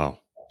 Wow!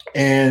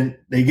 And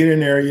they get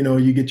in there,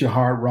 you get your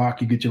hard rock,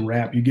 you get your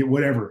rap, you get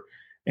whatever.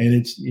 And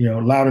it's,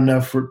 loud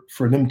enough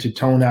for them to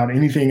tone out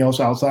anything else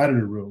outside of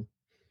the room.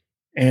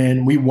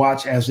 And we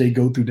watch as they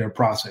go through their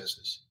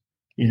processes,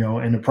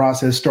 and the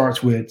process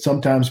starts with,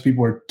 sometimes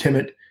people are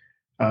timid.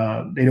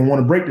 They don't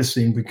want to break this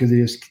thing because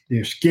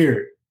they're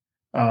scared.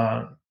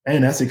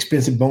 And that's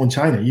expensive bone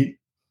china.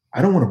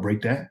 I don't want to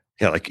break that.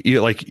 Yeah.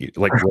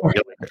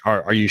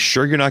 Are you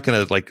sure you're not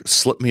going to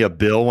slip me a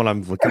bill when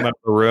I'm coming out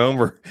of the room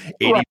for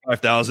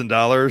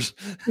 $85,000?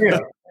 Yeah.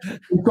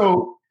 And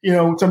so,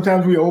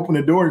 sometimes we open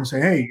the door and say,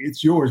 hey,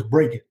 it's yours,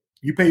 break it.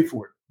 You paid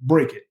for it,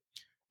 break it.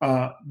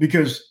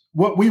 Because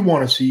what we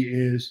want to see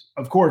is,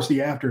 of course,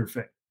 the after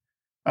effect.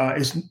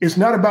 It's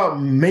not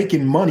about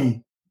making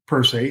money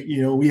per se.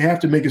 We have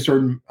to make a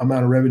certain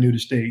amount of revenue to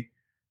stay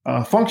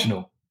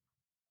functional,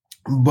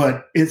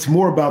 but it's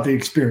more about the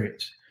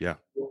experience. Yeah.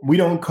 We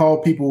don't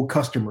call people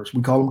customers.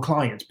 We call them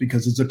clients,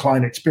 because it's a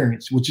client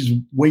experience, which is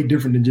way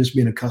different than just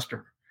being a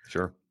customer.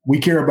 Sure. We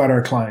care about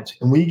our clients,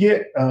 and we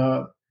get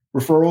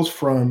referrals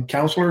from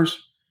counselors.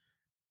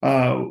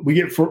 We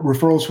get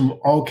referrals from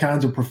all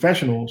kinds of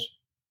professionals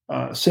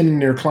sending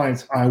their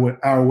clients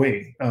our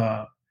way.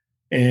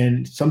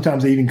 And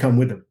sometimes they even come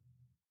with them.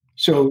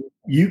 So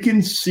you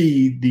can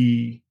see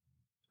the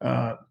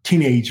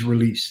teenage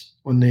release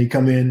when they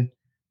come in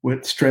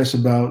with stress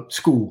about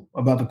school,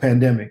 about the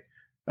pandemic.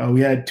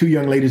 We had 2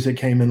 young ladies that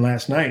came in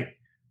last night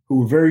who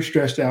were very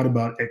stressed out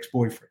about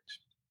ex-boyfriends.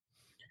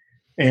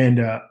 And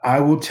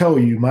I will tell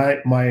you,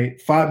 my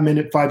 5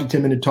 to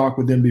 10 minute talk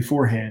with them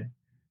beforehand,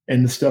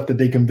 and the stuff that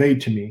they conveyed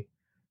to me,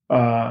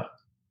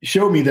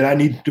 showed me that I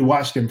needed to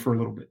watch them for a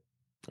little bit.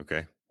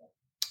 Okay.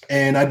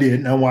 And I did.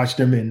 And I watched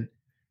them,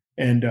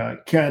 and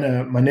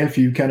my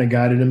nephew kind of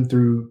guided them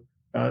through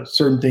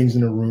certain things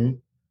in the room,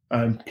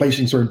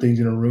 placing certain things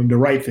in the room, the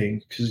right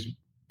things, because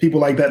people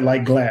like that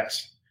like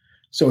glass.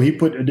 So he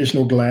put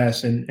additional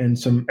glass and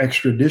some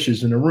extra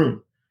dishes in the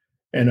room.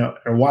 And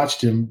I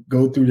watched him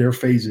go through their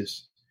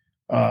phases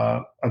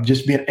of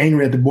just being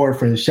angry at the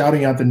boyfriend,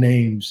 shouting out the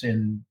names,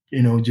 and,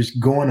 just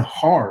going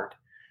hard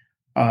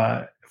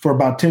for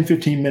about 10,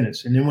 15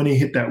 minutes. And then when he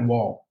hit that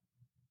wall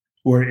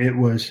where it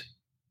was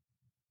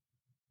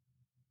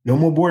no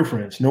more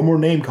boyfriends, no more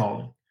name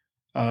calling,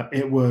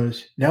 it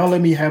was, now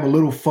let me have a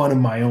little fun of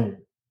my own.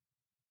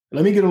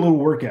 Let me get a little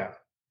workout.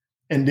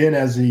 And then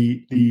as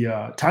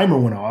the timer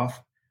went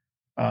off,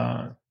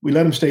 we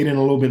let them stay in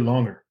a little bit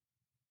longer,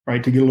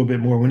 right, to get a little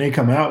bit more. When they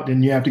come out,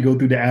 then you have to go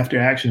through the after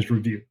actions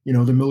review,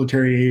 the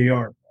military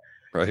AAR.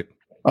 Right.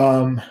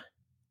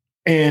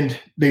 And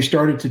they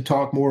started to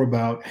talk more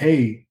about,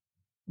 hey,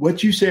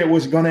 what you said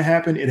was going to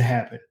happen, it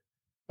happened.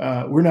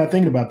 We're not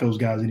thinking about those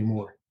guys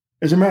anymore.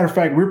 As a matter of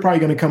fact, we're probably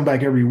going to come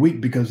back every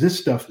week because this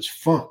stuff is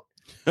fun.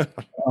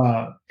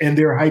 And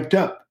they're hyped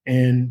up.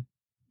 And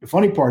the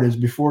funny part is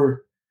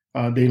before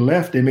they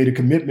left, they made a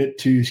commitment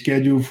to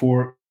schedule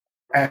for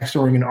axe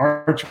throwing and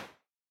archery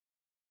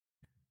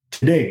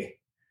today.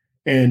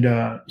 And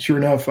sure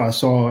enough, I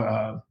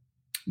saw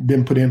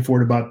them put in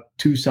for it about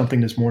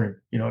 2-something this morning.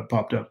 It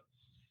popped up.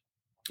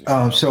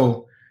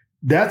 So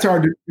that's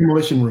our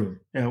demolition room.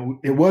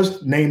 It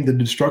was named the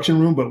destruction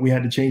room, but we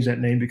had to change that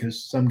name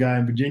because some guy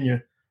in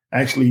Virginia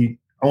actually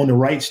owned the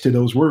rights to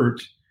those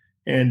words.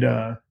 And,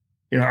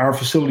 our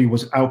facility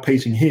was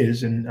outpacing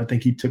his, and I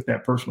think he took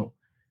that personal.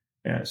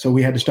 So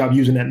we had to stop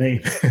using that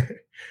name.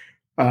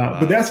 Wow.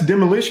 But that's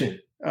demolition.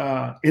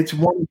 It's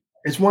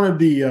one of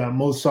the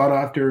most sought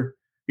after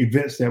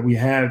events that we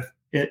have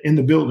in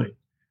the building.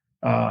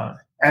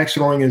 Axe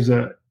throwing is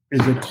a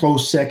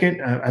close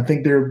second. I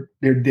think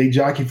they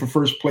jockey for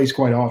first place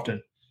quite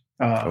often.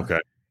 Okay.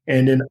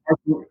 And then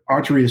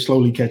archery is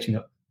slowly catching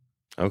up.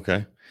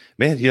 Okay,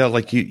 man.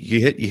 Like you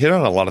hit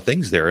on a lot of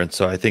things there, and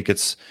so I think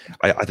it's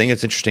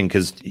interesting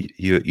because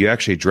you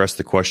actually addressed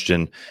the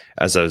question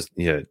as I was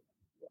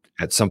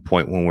at some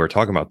point when we were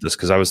talking about this,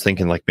 because I was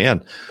thinking like,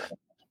 man,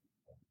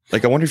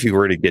 like I wonder if you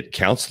were to get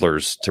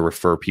counselors to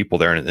refer people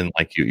there, and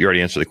like you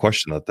already answered the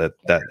question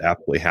that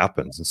aptly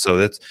happens, and so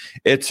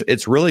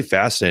it's really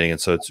fascinating, and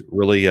so it's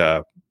really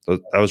that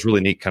was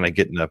really neat, kind of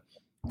getting to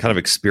kind of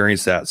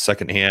experience that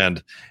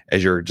secondhand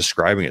as you're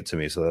describing it to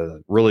me.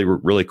 So really,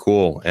 really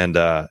cool. And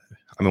I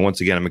mean,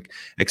 once again, I'm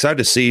excited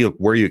to see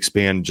where you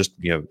expand, just,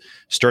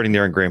 starting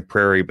there in Grand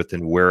Prairie, but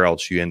then where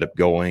else you end up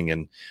going.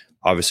 And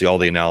obviously all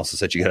the analysis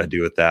that you got to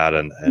do with that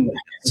and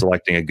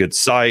selecting a good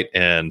site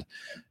and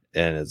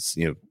it's,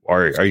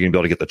 are you going to be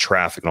able to get the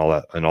traffic and all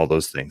that and all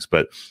those things.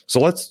 But so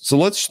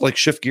let's like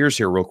shift gears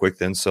here real quick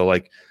then. So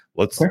like,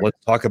 let's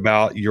talk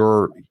about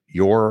your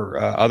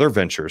other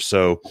ventures.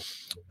 So,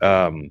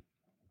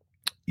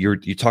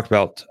 you talked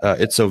about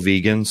It's So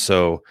Vegan.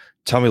 So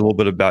tell me a little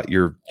bit about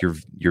your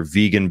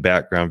vegan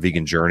background,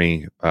 vegan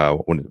journey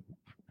when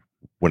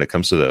it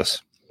comes to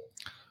this.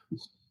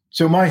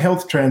 So my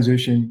health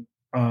transition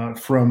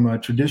from a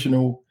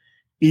traditional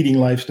eating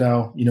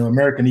lifestyle,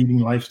 American eating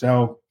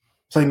lifestyle,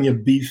 plenty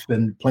of beef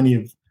and plenty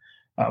of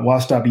I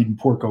stopped eating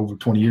pork over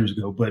 20 years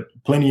ago, but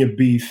plenty of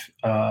beef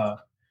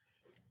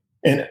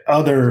and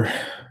other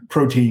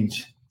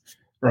proteins,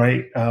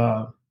 right?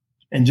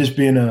 And just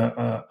being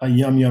a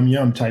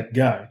yum type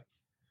guy.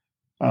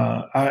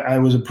 I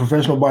was a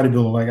professional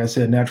bodybuilder, like I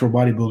said, natural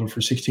bodybuilder for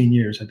 16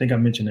 years. I think I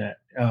mentioned that.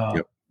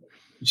 Yep.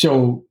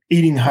 So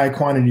eating high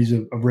quantities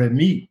of red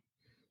meat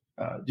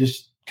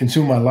just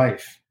consumed my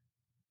life.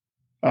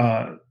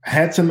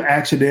 Had some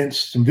accidents,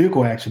 some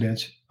vehicle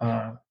accidents,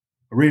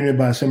 rear-ended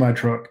by a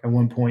semi-truck at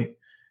one point,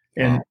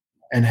 and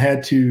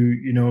had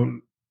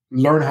to,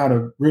 learn how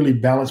to really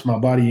balance my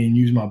body and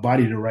use my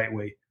body the right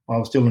way while I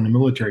was still in the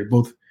military.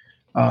 Both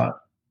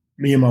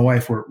me and my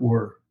wife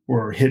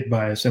were hit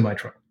by a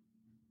semi-truck.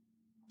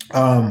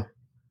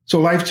 So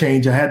life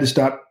changed. I had to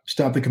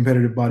stop the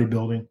competitive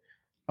bodybuilding.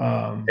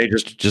 Hey,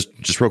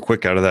 just real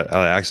quick out of that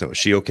accident, was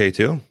she okay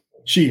too?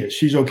 She is.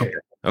 She's okay.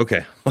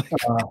 Okay.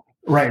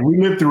 Right. We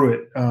lived through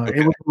it. Okay.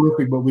 It was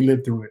horrific, but we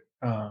lived through it.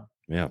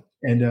 Yeah.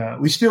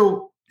 And we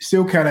still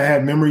kind of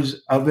have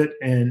memories of it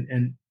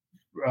and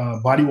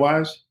body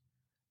wise,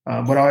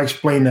 but I'll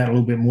explain that a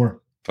little bit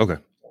more. Okay.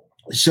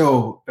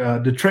 So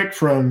the trek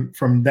from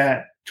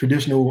that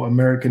traditional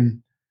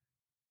American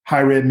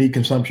high red meat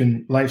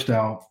consumption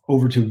lifestyle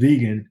over to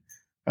vegan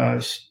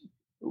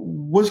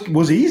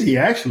was easy,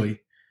 actually.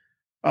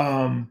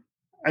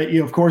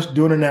 Of course,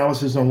 doing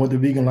analysis on what the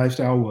vegan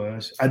lifestyle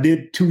was. I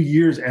did 2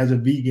 years as a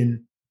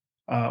vegan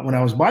when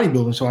I was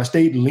bodybuilding, so I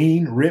stayed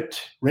lean,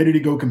 ripped, ready to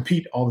go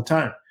compete all the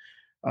time.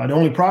 The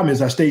only problem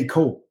is I stayed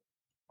cold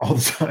all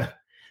the time.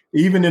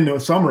 Even in the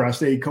summer, I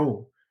stayed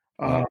cold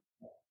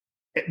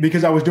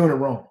because I was doing it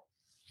wrong,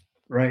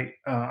 right?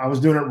 I was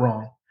doing it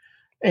wrong.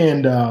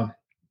 And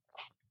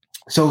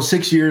so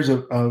 6 years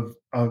of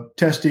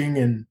testing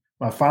and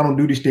my final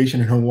duty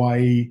station in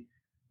Hawaii,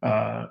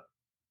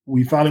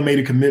 we finally made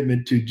a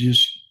commitment to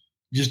just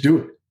do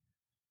it.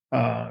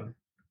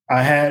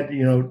 I had,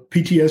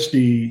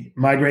 PTSD,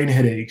 migraine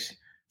headaches,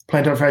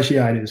 plantar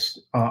fasciitis,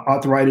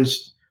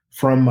 arthritis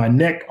from my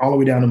neck all the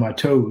way down to my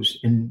toes,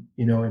 and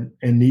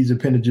these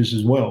appendages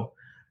as well,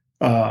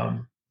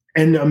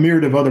 and a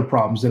myriad of other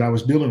problems that I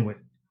was dealing with,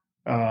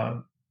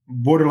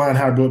 borderline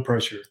high blood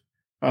pressure,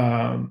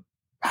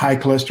 high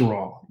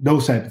cholesterol,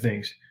 those type of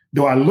things.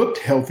 Though I looked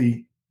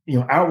healthy,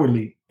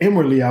 outwardly,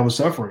 inwardly, I was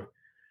suffering.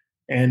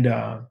 And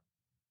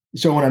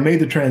so when I made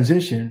the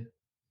transition,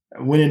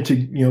 I went in to,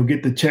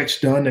 get the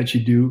checks done that you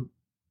do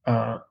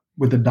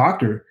with the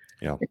doctor,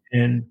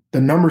 and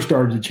the numbers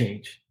started to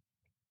change.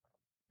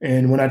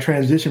 And when I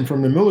transitioned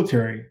from the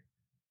military,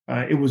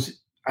 I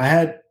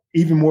had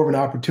even more of an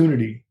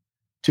opportunity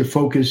to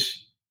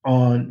focus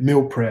on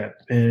meal prep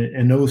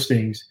and those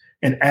things,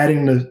 and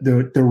adding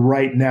the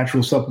right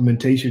natural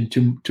supplementation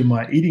to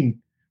my eating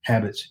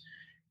habits,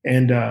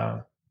 and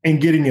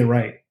getting it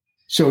right.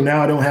 So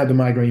now I don't have the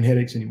migraine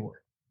headaches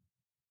anymore.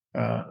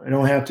 I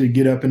don't have to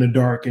get up in the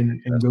dark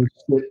and go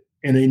sit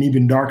in an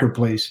even darker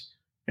place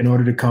in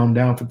order to calm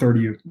down for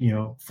 30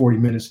 or 40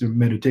 minutes of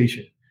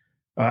meditation.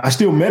 I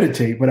still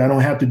meditate, but I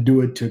don't have to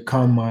do it to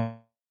calm my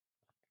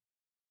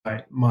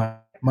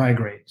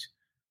migraines.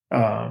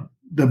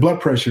 The blood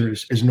pressure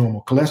is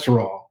normal.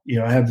 Cholesterol,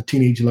 I have the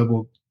teenage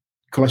level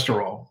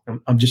cholesterol.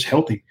 I'm just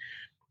healthy.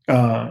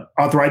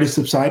 Arthritis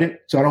subsided,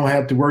 so I don't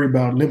have to worry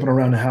about limping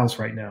around the house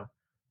right now.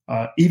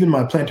 Even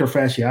my plantar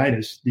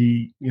fasciitis,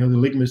 the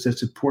ligaments that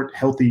support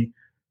healthy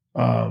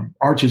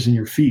arches in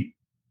your feet,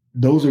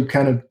 those are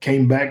kind of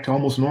came back to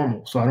almost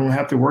normal. So I don't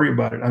have to worry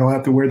about it. I don't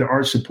have to wear the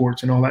arch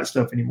supports and all that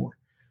stuff anymore.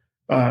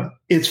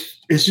 It's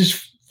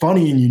just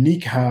funny and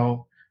unique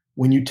how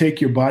when you take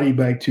your body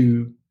back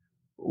to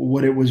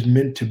what it was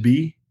meant to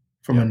be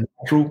from a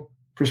natural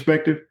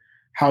perspective,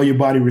 how your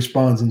body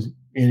responds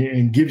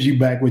and gives you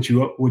back what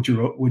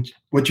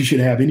you should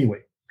have anyway.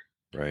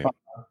 Right.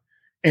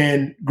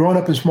 And growing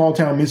up in small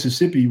town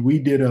Mississippi, we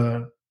did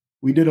a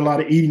lot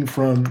of eating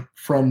from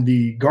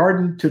the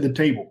garden to the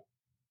table.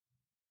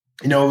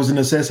 It was a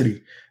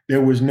necessity.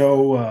 There was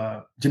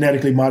no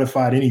genetically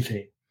modified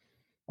anything.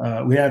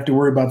 We didn't have to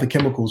worry about the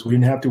chemicals. We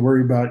didn't have to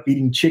worry about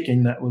eating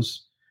chicken that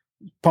was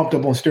pumped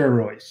up on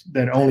steroids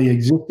that only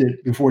existed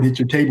before it hit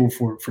your table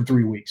for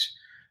 3 weeks.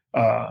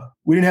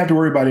 We didn't have to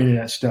worry about any of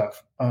that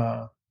stuff.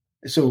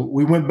 So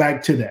we went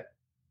back to that.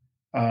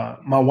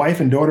 My wife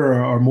and daughter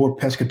are more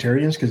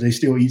pescatarians because they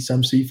still eat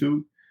some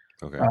seafood.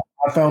 Okay.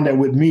 I found that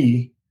with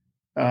me,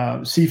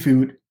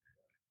 seafood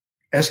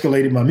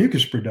escalated my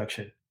mucus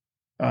production,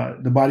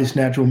 the body's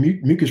natural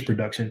mucus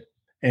production.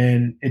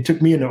 And it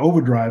took me into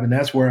overdrive, and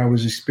that's where I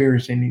was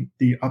experiencing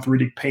the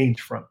arthritic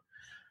pains from.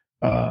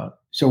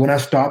 So when I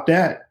stopped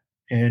that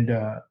and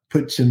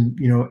put some,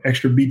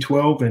 extra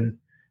B12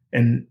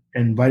 and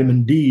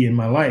vitamin D in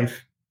my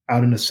life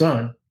out in the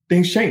sun,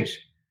 things changed.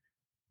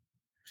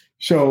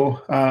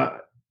 So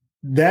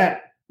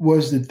that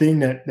was the thing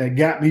that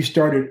got me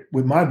started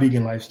with my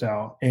vegan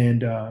lifestyle.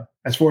 And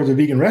as far as a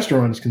vegan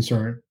restaurant is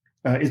concerned,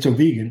 It's a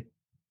Vegan.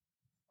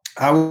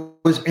 I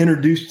was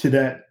introduced to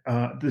that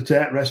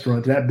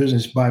restaurant, to that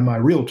business by my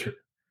realtor.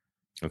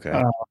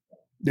 Okay.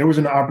 There was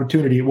an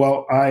opportunity.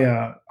 Well,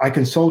 I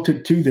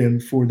consulted to them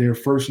for their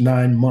first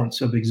 9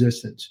 months of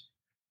existence,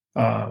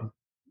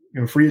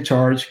 free of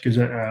charge because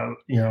I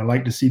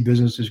like to see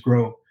businesses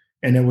grow,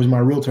 and it was my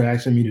realtor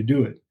asking me to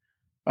do it.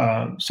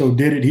 So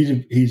did it.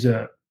 He's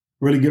a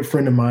really good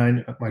friend of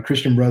mine, my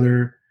Christian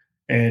brother,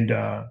 and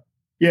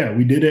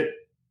we did it.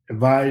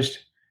 Advised,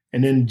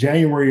 and then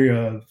January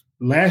of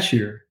last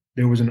year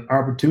there was an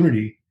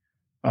opportunity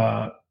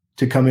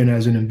to come in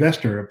as an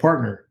investor, a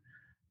partner.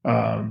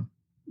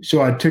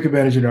 So I took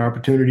advantage of the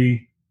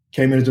opportunity,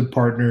 came in as a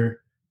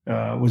partner,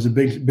 was a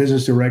big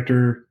business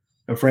director,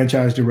 a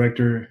franchise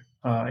director,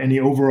 and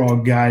the overall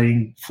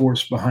guiding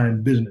force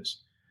behind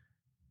business.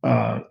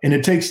 And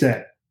it takes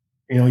that.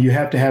 You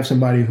have to have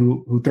somebody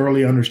who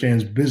thoroughly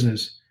understands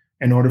business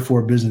in order for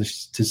a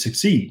business to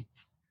succeed.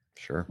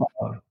 Sure.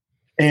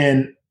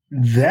 And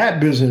that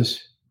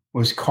business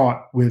was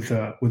caught with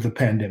the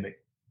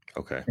pandemic.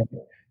 Okay.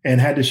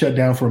 And had to shut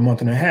down for a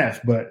month and a half.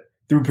 But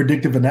through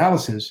predictive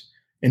analysis,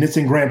 and it's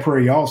in Grand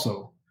Prairie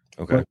also.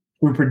 Okay. But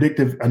through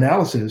predictive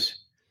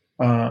analysis,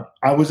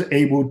 I was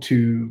able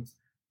to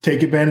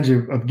take advantage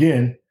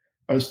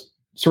of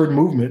certain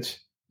movements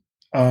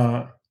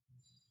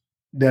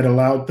that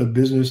allowed the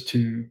business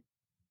to,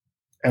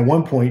 at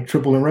one point,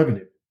 triple in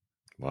revenue.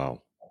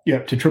 Wow. Yeah,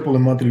 to triple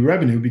in monthly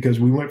revenue, because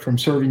we went from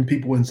serving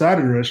people inside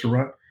of the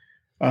restaurant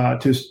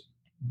to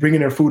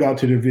bringing their food out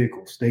to their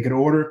vehicles. They could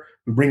order,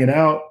 we bring it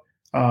out.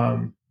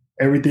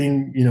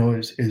 Everything,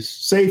 is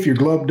safe. You're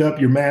gloved up,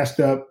 you're masked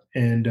up,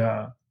 and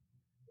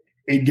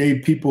it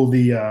gave people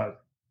the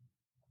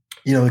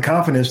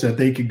confidence that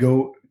they could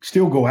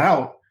still go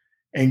out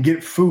and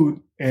get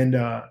food and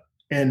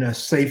in a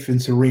safe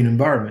and serene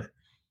environment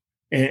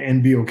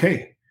and be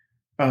okay.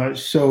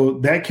 So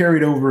that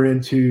carried over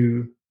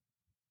into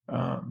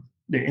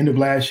the end of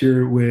last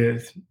year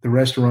with the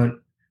restaurant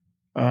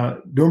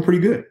doing pretty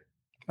good.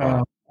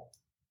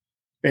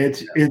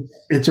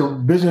 It's a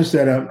business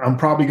that I'm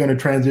probably going to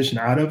transition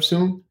out of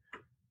soon.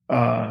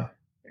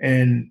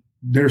 And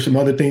there's some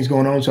other things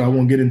going on, so I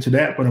won't get into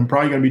that, but I'm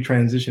probably going to be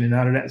transitioning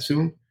out of that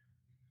soon.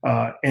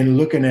 And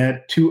looking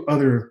at two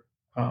other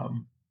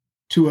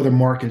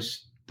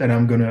markets that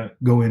I'm going to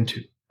go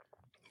into.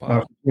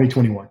 Wow.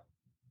 2021.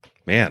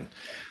 Man.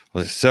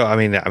 Well, so I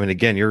mean,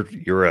 again, you're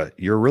a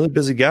really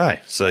busy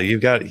guy. So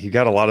you've got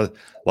a lot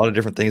of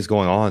different things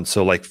going on.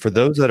 So, like, for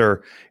those that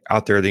are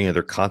out there,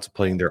 they're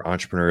contemplating their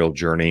entrepreneurial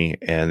journey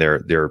and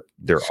they're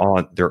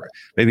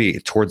maybe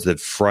towards the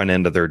front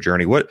end of their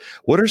journey. What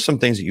are some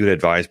things that you would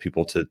advise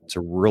people to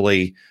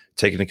really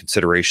take into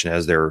consideration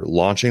as they're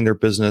launching their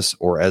business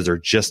or as they're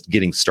just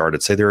getting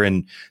started? Say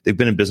they've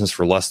been in business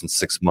for less than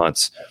 6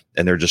 months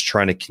and they're just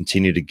trying to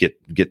continue to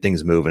get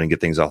things moving and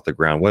get things off the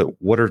ground.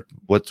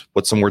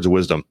 What's some words of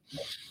wisdom?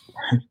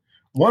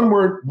 One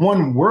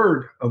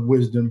word of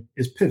wisdom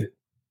is pivot.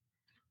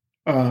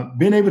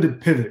 Being able to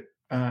pivot,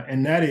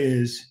 and that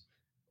is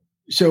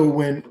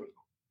So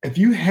if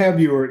you have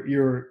your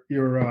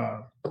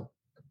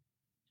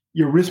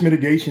risk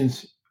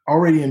mitigations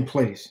already in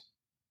place,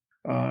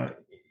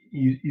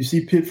 you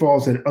see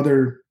pitfalls that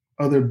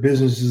other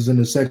businesses in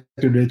the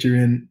sector that you're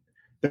in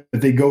that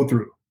they go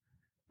through.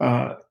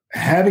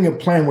 Having a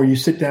plan where you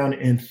sit down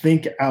and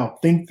think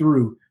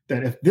through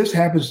that if this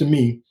happens to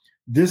me,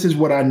 this is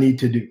what I need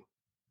to do.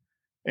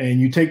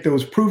 And you take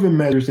those proven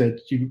measures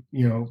that you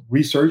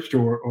researched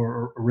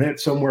or read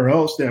somewhere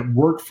else that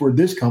worked for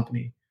this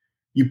company,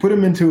 you put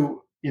them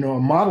into a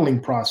modeling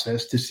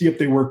process to see if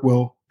they work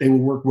well. They will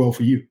work well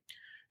for you,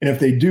 and if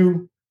they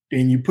do,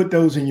 then you put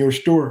those in your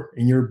store,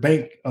 in your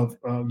bank of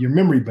your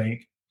memory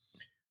bank,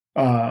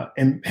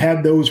 and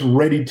have those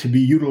ready to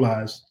be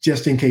utilized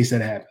just in case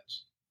that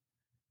happens.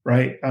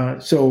 Right.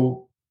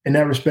 So in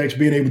that respect,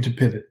 being able to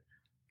pivot.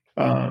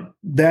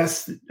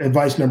 That's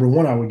advice number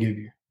one I would give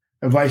you.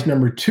 Advice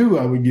number two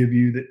I would give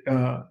you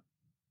that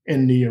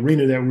in the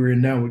arena that we're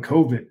in now with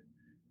COVID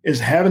is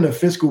having the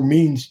fiscal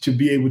means to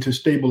be able to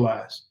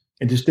stabilize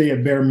and to stay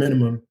at bare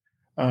minimum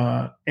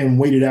and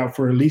wait it out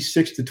for at least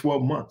 6 to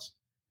 12 months.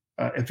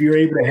 If you're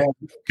able to have,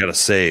 got to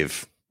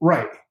save.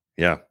 Right.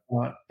 Yeah.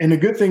 And the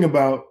good thing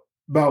about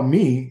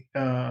me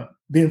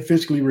being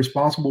fiscally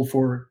responsible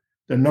for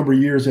the number of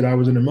years that I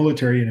was in the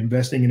military and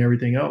investing in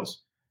everything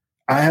else,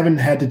 I haven't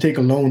had to take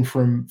a loan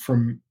from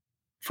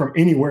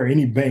anywhere,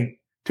 any bank,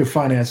 to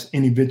finance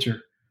any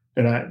venture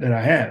that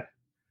I have,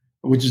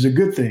 which is a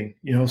good thing.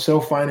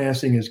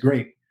 Self-financing is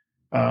great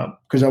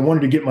because I wanted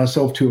to get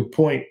myself to a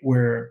point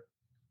where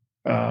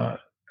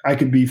I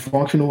could be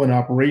functional and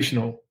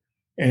operational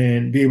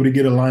and be able to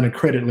get a line of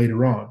credit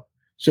later on.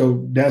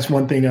 So that's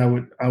one thing I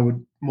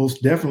would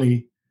most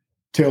definitely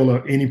tell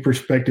any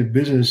prospective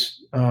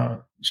business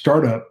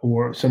startup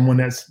or someone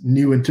that's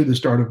new into the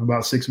startup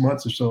about 6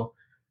 months or so.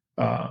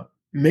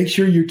 Make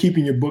sure you're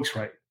keeping your books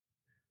right.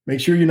 Make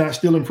sure you're not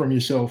stealing from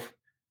yourself.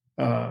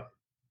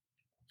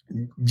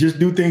 Just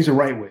do things the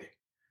right way,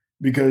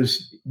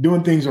 because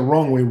doing things the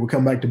wrong way will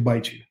come back to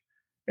bite you.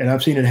 And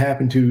I've seen it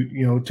happen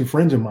to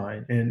friends of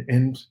mine.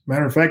 And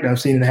matter of fact,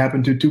 I've seen it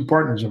happen to 2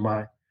 partners of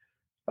mine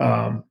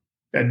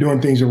that doing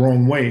things the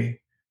wrong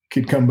way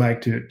could come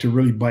back to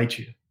really bite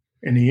you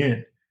in the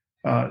end.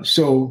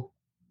 So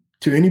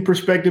to any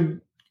prospective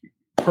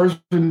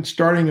person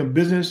starting a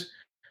business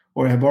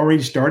or have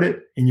already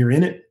started and you're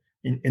in it,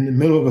 in the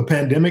middle of a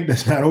pandemic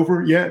that's not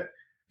over yet,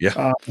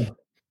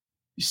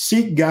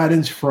 seek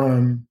guidance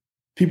from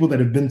people that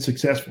have been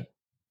successful,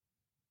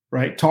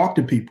 right? Talk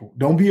to people.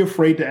 Don't be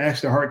afraid to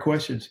ask the hard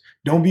questions.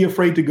 Don't be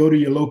afraid to go to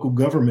your local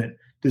government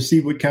to see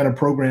what kind of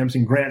programs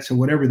and grants or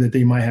whatever that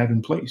they might have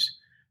in place.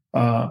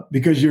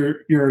 Because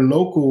your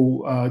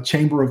local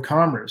chamber of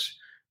commerce,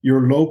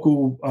 your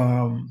local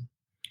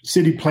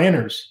city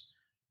planners,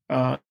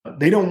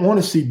 they don't want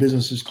to see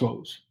businesses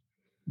close.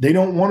 They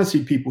don't want to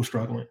see people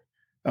struggling.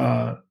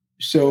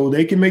 So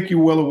they can make you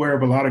well aware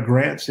of a lot of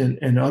grants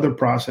and other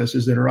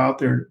processes that are out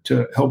there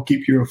to help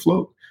keep you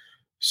afloat.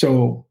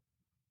 So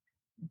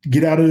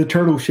get out of the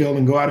turtle shell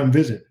and go out and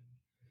visit.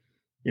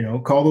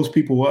 Call those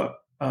people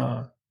up.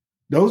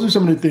 Those are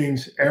some of the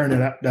things, Aaron,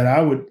 that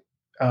I would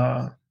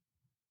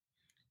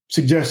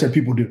suggest that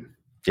people do.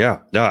 Yeah,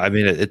 no, I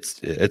mean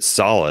it's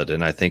solid,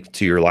 and I think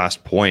to your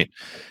last point,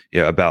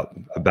 about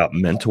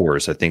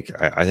mentors, I think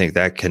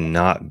that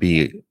cannot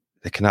be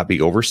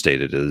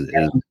overstated.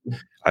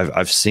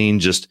 I've seen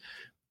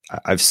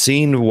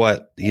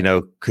what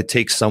could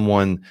take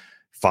someone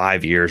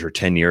 5 years or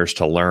 10 years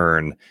to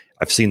learn.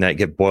 I've seen that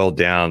get boiled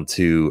down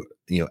to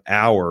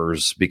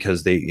hours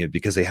because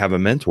they have a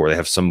mentor. They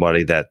have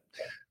somebody that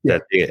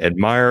they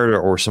admire,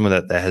 or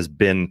someone that has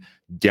been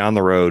down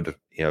the road,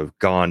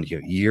 gone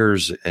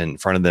years in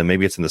front of them.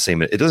 Maybe it's in the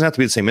same. It doesn't have to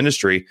be the same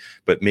industry,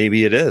 but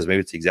maybe it is. Maybe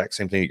it's the exact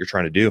same thing that you're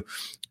trying to do.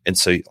 And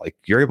so, like,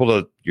 you're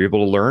able to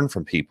learn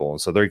from people. And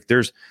so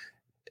there's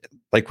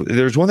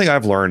one thing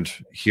I've learned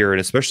here, and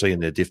especially in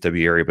the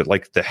DFW area, but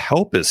like the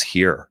help is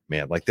here,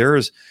 man. Like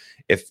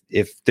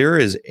if there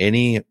is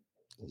any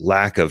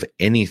lack of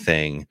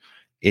anything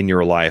in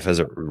your life as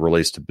it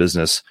relates to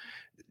business,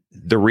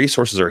 the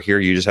resources are here.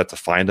 You just have to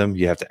find them.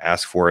 You have to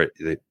ask for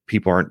it.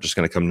 People aren't just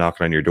going to come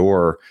knocking on your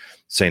door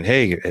saying,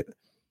 "Hey,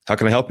 how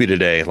can I help you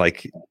today?"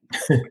 Like,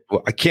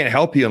 well, I can't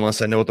help you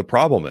unless I know what the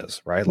problem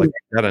is, right? Like,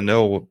 you got to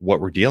know what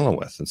we're dealing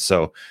with. And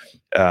so,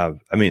 I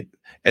mean,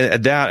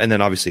 and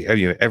then obviously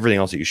everything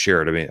else that you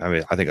shared. I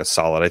mean, I think it's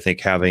solid. I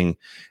think having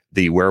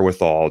the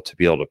wherewithal to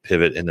be able to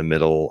pivot in the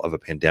middle of a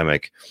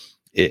pandemic,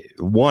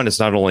 it's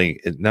not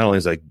only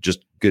is like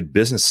just good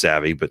business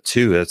savvy, but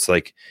two, it's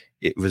like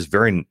it was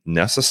very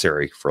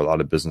necessary for a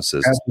lot of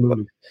businesses.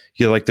 Absolutely.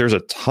 Like there's a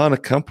ton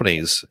of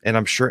companies, and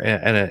I'm sure,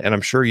 and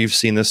I'm sure you've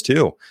seen this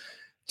too.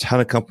 A ton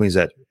of companies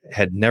that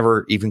had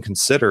never even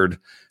considered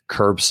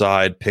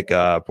curbside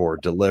pickup or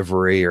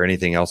delivery or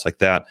anything else like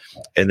that.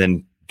 And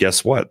then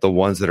guess what? The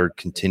ones that are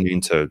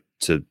continuing to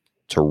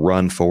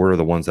run forward are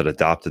the ones that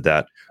adopted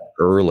that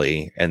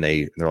early, and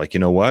they're like, you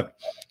know what?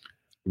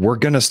 We're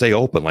going to stay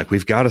open. Like,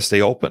 we've got to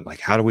stay open. Like,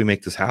 how do we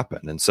make this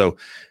happen? And so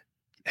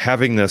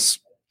having this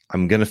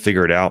I'm going to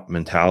figure it out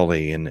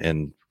mentality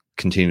and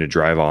continue to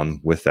drive on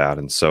with that.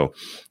 And so,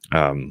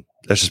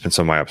 that's just been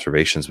some of my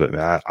observations, but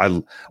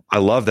I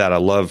love that. I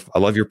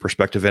love your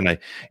perspective. And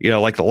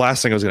like the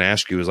last thing I was going to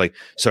ask you was like,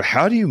 so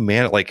how do you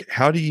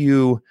how do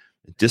you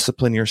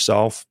discipline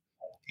yourself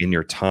in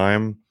your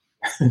time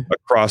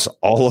across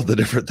all of the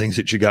different things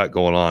that you got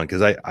going on?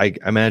 Cause I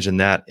imagine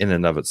that in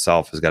and of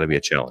itself has got to be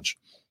a challenge.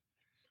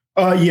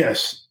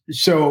 Yes.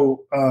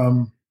 So,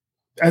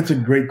 that's a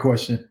great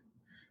question.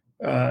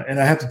 And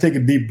I have to take a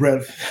deep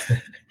breath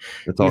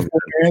before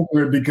I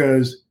answer it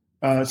because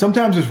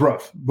sometimes it's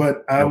rough.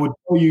 But I would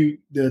tell you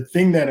the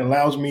thing that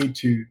allows me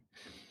to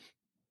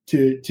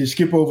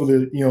skip over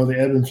the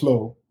ebb and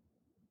flow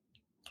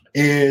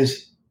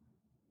is,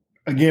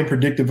 again,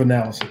 predictive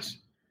analysis.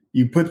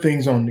 You put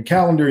things on the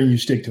calendar and you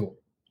stick to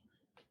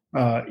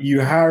them.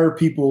 You hire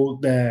people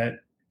that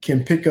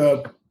can pick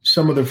up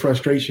some of the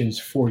frustrations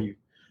for you,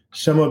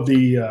 some of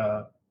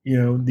the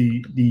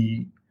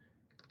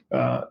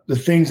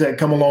things that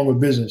come along with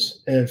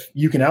business. If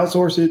you can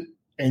outsource it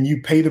and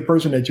you pay the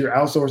person that you're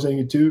outsourcing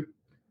it to,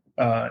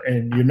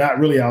 and you're not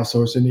really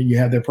outsourcing it, you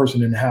have that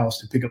person in the house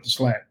to pick up the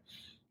slack.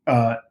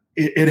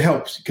 It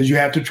helps because you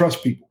have to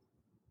trust people.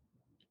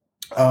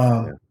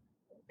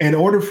 In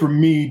order for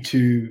me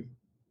to,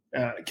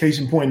 case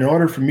in point, in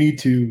order for me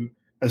to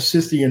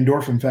assist the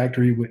Endorphin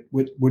Factory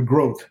with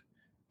growth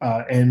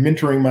and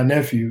mentoring my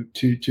nephew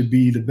to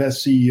be the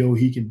best CEO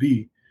he can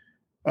be,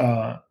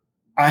 I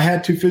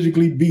had to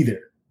physically be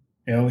there.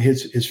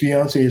 His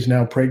fiance is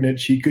now pregnant.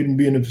 She couldn't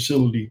be in the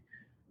facility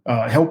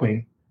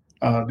helping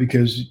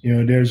because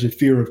there's a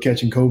fear of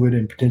catching COVID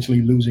and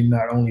potentially losing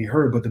not only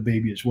her but the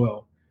baby as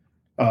well.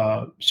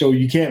 So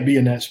you can't be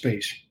in that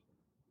space.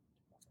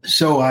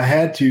 So I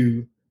had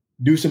to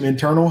do some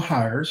internal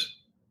hires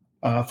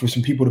for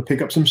some people to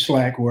pick up some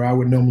slack where I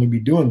would normally be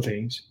doing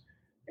things.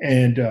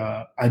 And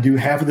I do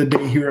half of the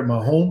day here at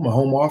my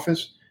home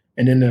office.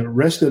 And then the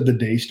rest of the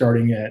day,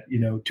 starting at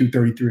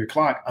 2:30, 3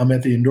 o'clock, I'm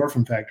at the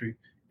Endorphin Factory,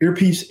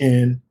 earpiece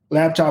in,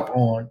 laptop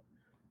on,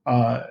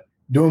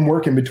 doing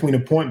work in between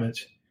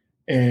appointments,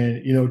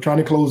 and trying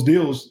to close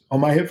deals on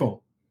my headphone.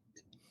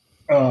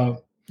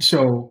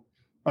 So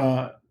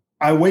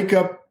I wake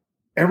up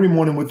every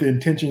morning with the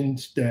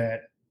intentions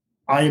that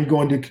I am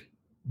going to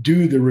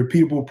do the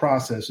repeatable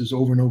processes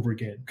over and over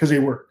again because they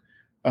work.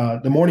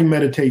 The morning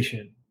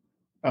meditation.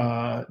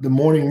 The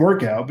morning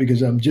workout,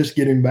 because I'm just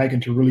getting back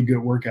into really good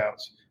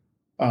workouts.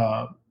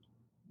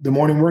 The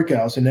morning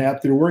workouts, and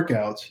after the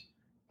workouts,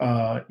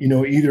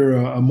 either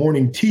a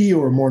morning tea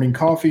or a morning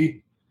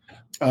coffee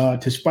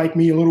to spike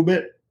me a little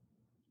bit.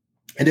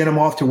 And then I'm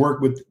off to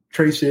work with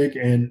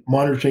TraceSig and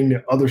monitoring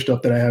the other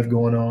stuff that I have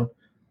going on,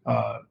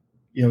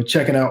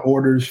 checking out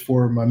orders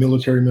for my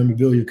military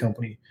memorabilia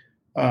company,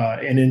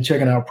 and then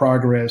checking out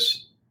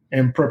progress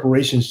and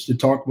preparations to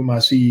talk with my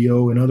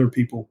CEO and other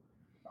people.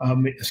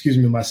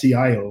 My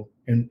CIO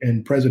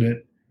and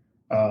president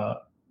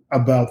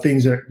about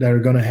things that are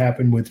going to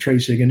happen with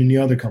TraceSig and any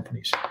other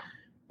companies.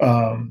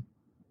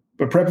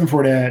 But prepping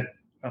for that,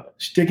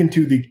 sticking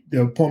to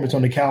the appointments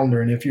on the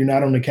calendar. And if you're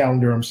not on the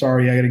calendar, I'm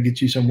sorry, I got to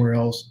get you somewhere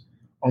else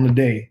on the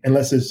day,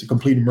 unless it's a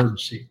complete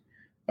emergency.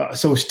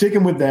 So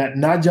sticking with that,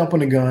 not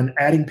jumping the gun,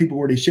 adding people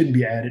where they shouldn't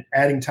be added,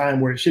 adding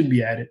time where it shouldn't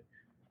be added,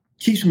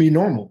 keeps me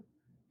normal.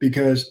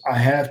 Because I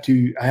have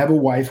a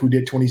wife who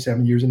did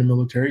 27 years in the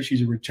military.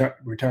 She's a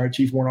retired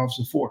Chief Warrant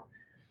Officer 4.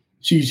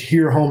 She's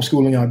here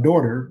homeschooling our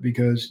daughter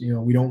because,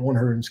 we don't want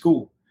her in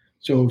school.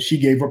 So she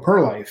gave up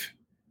her life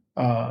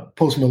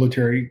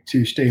post-military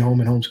to stay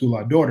home and homeschool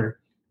our daughter.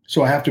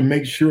 So I have to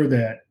make sure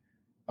that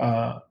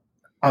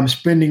I'm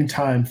spending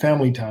time,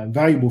 family time,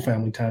 valuable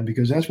family time,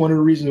 because that's one of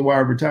the reasons why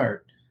I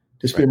retired,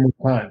 to spend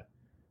more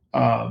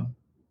time.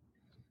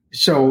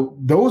 So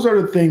those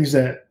are the things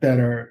that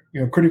are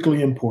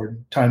critically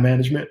important: time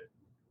management,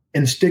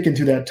 and sticking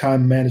to that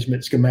time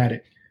management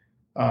schematic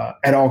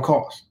at all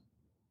costs,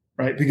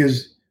 right?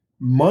 Because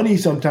money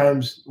is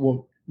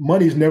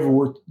never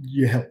worth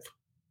your health,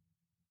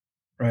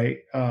 right?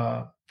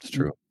 It's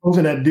true.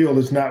 Closing that deal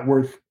is not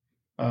worth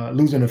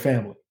losing a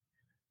family,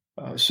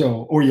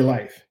 or your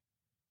life.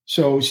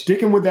 So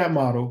sticking with that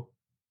model,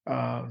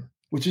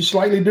 which is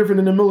slightly different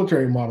than the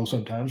military model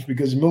sometimes,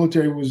 because the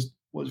military was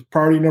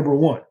priority number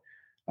one.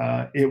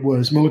 It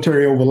was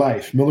military over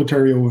life,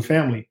 military over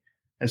family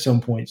at some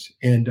points,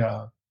 and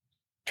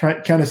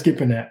kind of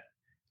skipping that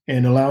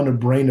and allowing the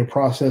brain to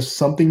process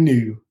something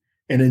new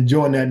and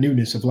enjoying that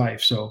newness of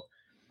life. So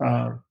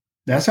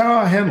that's how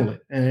I handle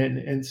it. And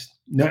it's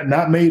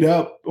not made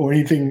up or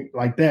anything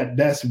like that.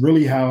 That's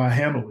really how I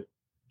handle it.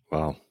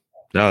 Wow.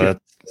 No,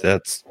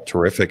 that's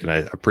terrific. And I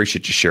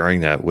appreciate you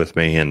sharing that with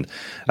me. And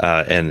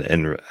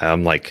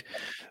I'm like,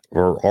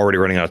 we're already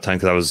running out of time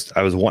because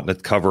I was wanting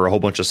to cover a whole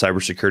bunch of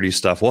cybersecurity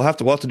stuff. We'll have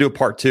to do a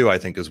part 2, I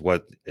think is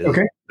what's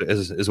going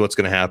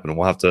to happen.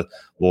 We'll have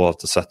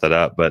to set that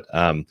up. But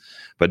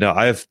no,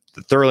 I have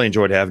thoroughly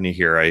enjoyed having you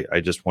here.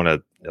 I just want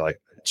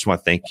to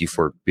thank you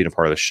for being a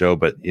part of the show.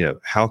 But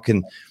how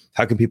can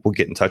people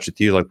get in touch with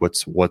you? Like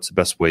what's the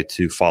best way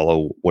to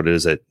follow what it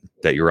is that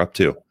you're up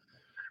to?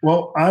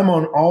 Well, I'm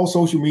on all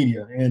social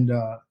media, and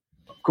of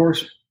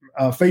course,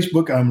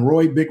 Facebook. I'm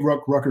Roy Big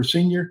Ruck Rucker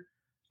Sr.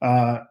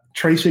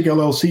 Tracig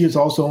LLC is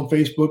also on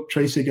Facebook.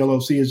 Tracig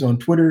LLC is on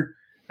Twitter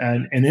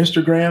and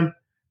Instagram,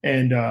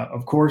 and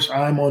of course,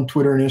 I'm on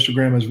Twitter and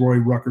Instagram as Roy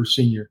Rucker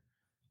Sr.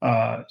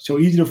 So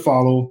easy to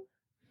follow.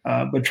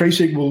 But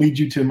Tracig will lead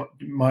you to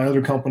my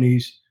other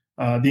companies.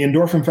 The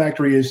Endorphin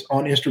Factory is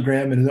on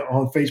Instagram and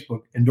on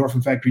Facebook.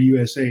 Endorphin Factory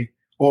USA,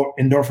 or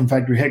Endorphin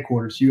Factory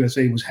Headquarters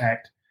USA, was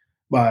hacked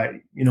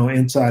by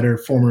insider,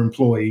 former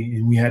employee,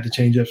 and we had to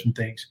change up some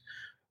things.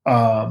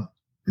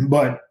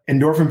 But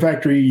Endorphin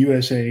Factory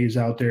USA is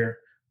out there.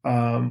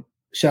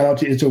 Shout out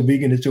to It's So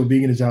Vegan. It's So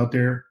Vegan is out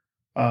there.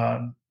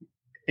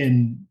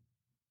 And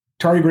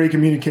Tardigrade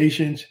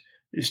Communications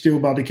is still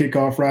about to kick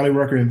off. Riley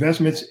Rucker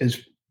Investments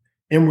is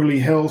inwardly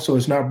held, so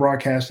it's not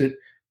broadcasted.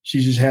 She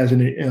just has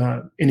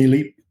an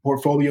elite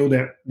portfolio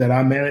that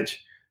I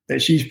manage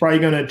that she's probably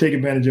going to take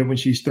advantage of when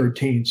she's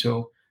 13.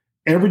 So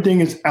everything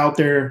is out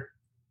there.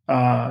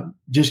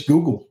 Just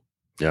Google.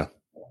 Yeah.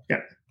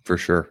 For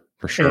sure.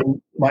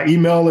 And my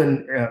email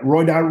and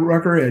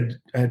roy.rucker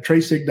at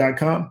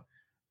tracig.com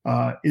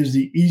is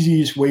the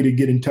easiest way to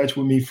get in touch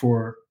with me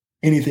for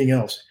anything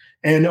else.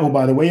 And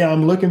by the way,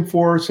 I'm looking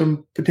for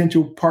some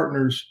potential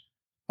partners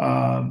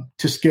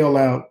to scale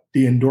out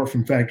the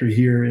Endorphin Factory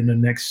here in the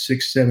next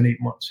 6, 7, 8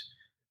 months.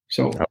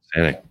 So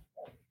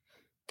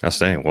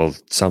outstanding. Well,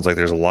 it sounds like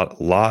there's a lot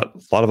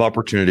of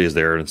opportunities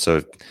there. And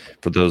so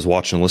for those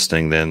watching and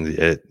listening,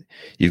 then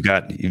you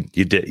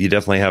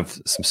definitely have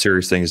some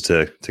serious things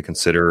to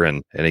consider.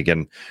 And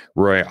again,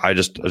 Roy, I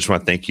just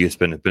want to thank you. It's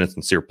been a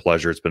sincere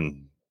pleasure. It's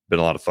been a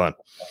lot of fun.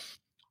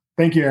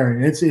 Thank you,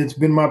 Aaron. It's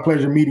been my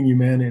pleasure meeting you,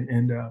 man.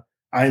 And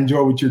I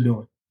enjoy what you're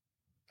doing.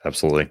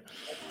 Absolutely.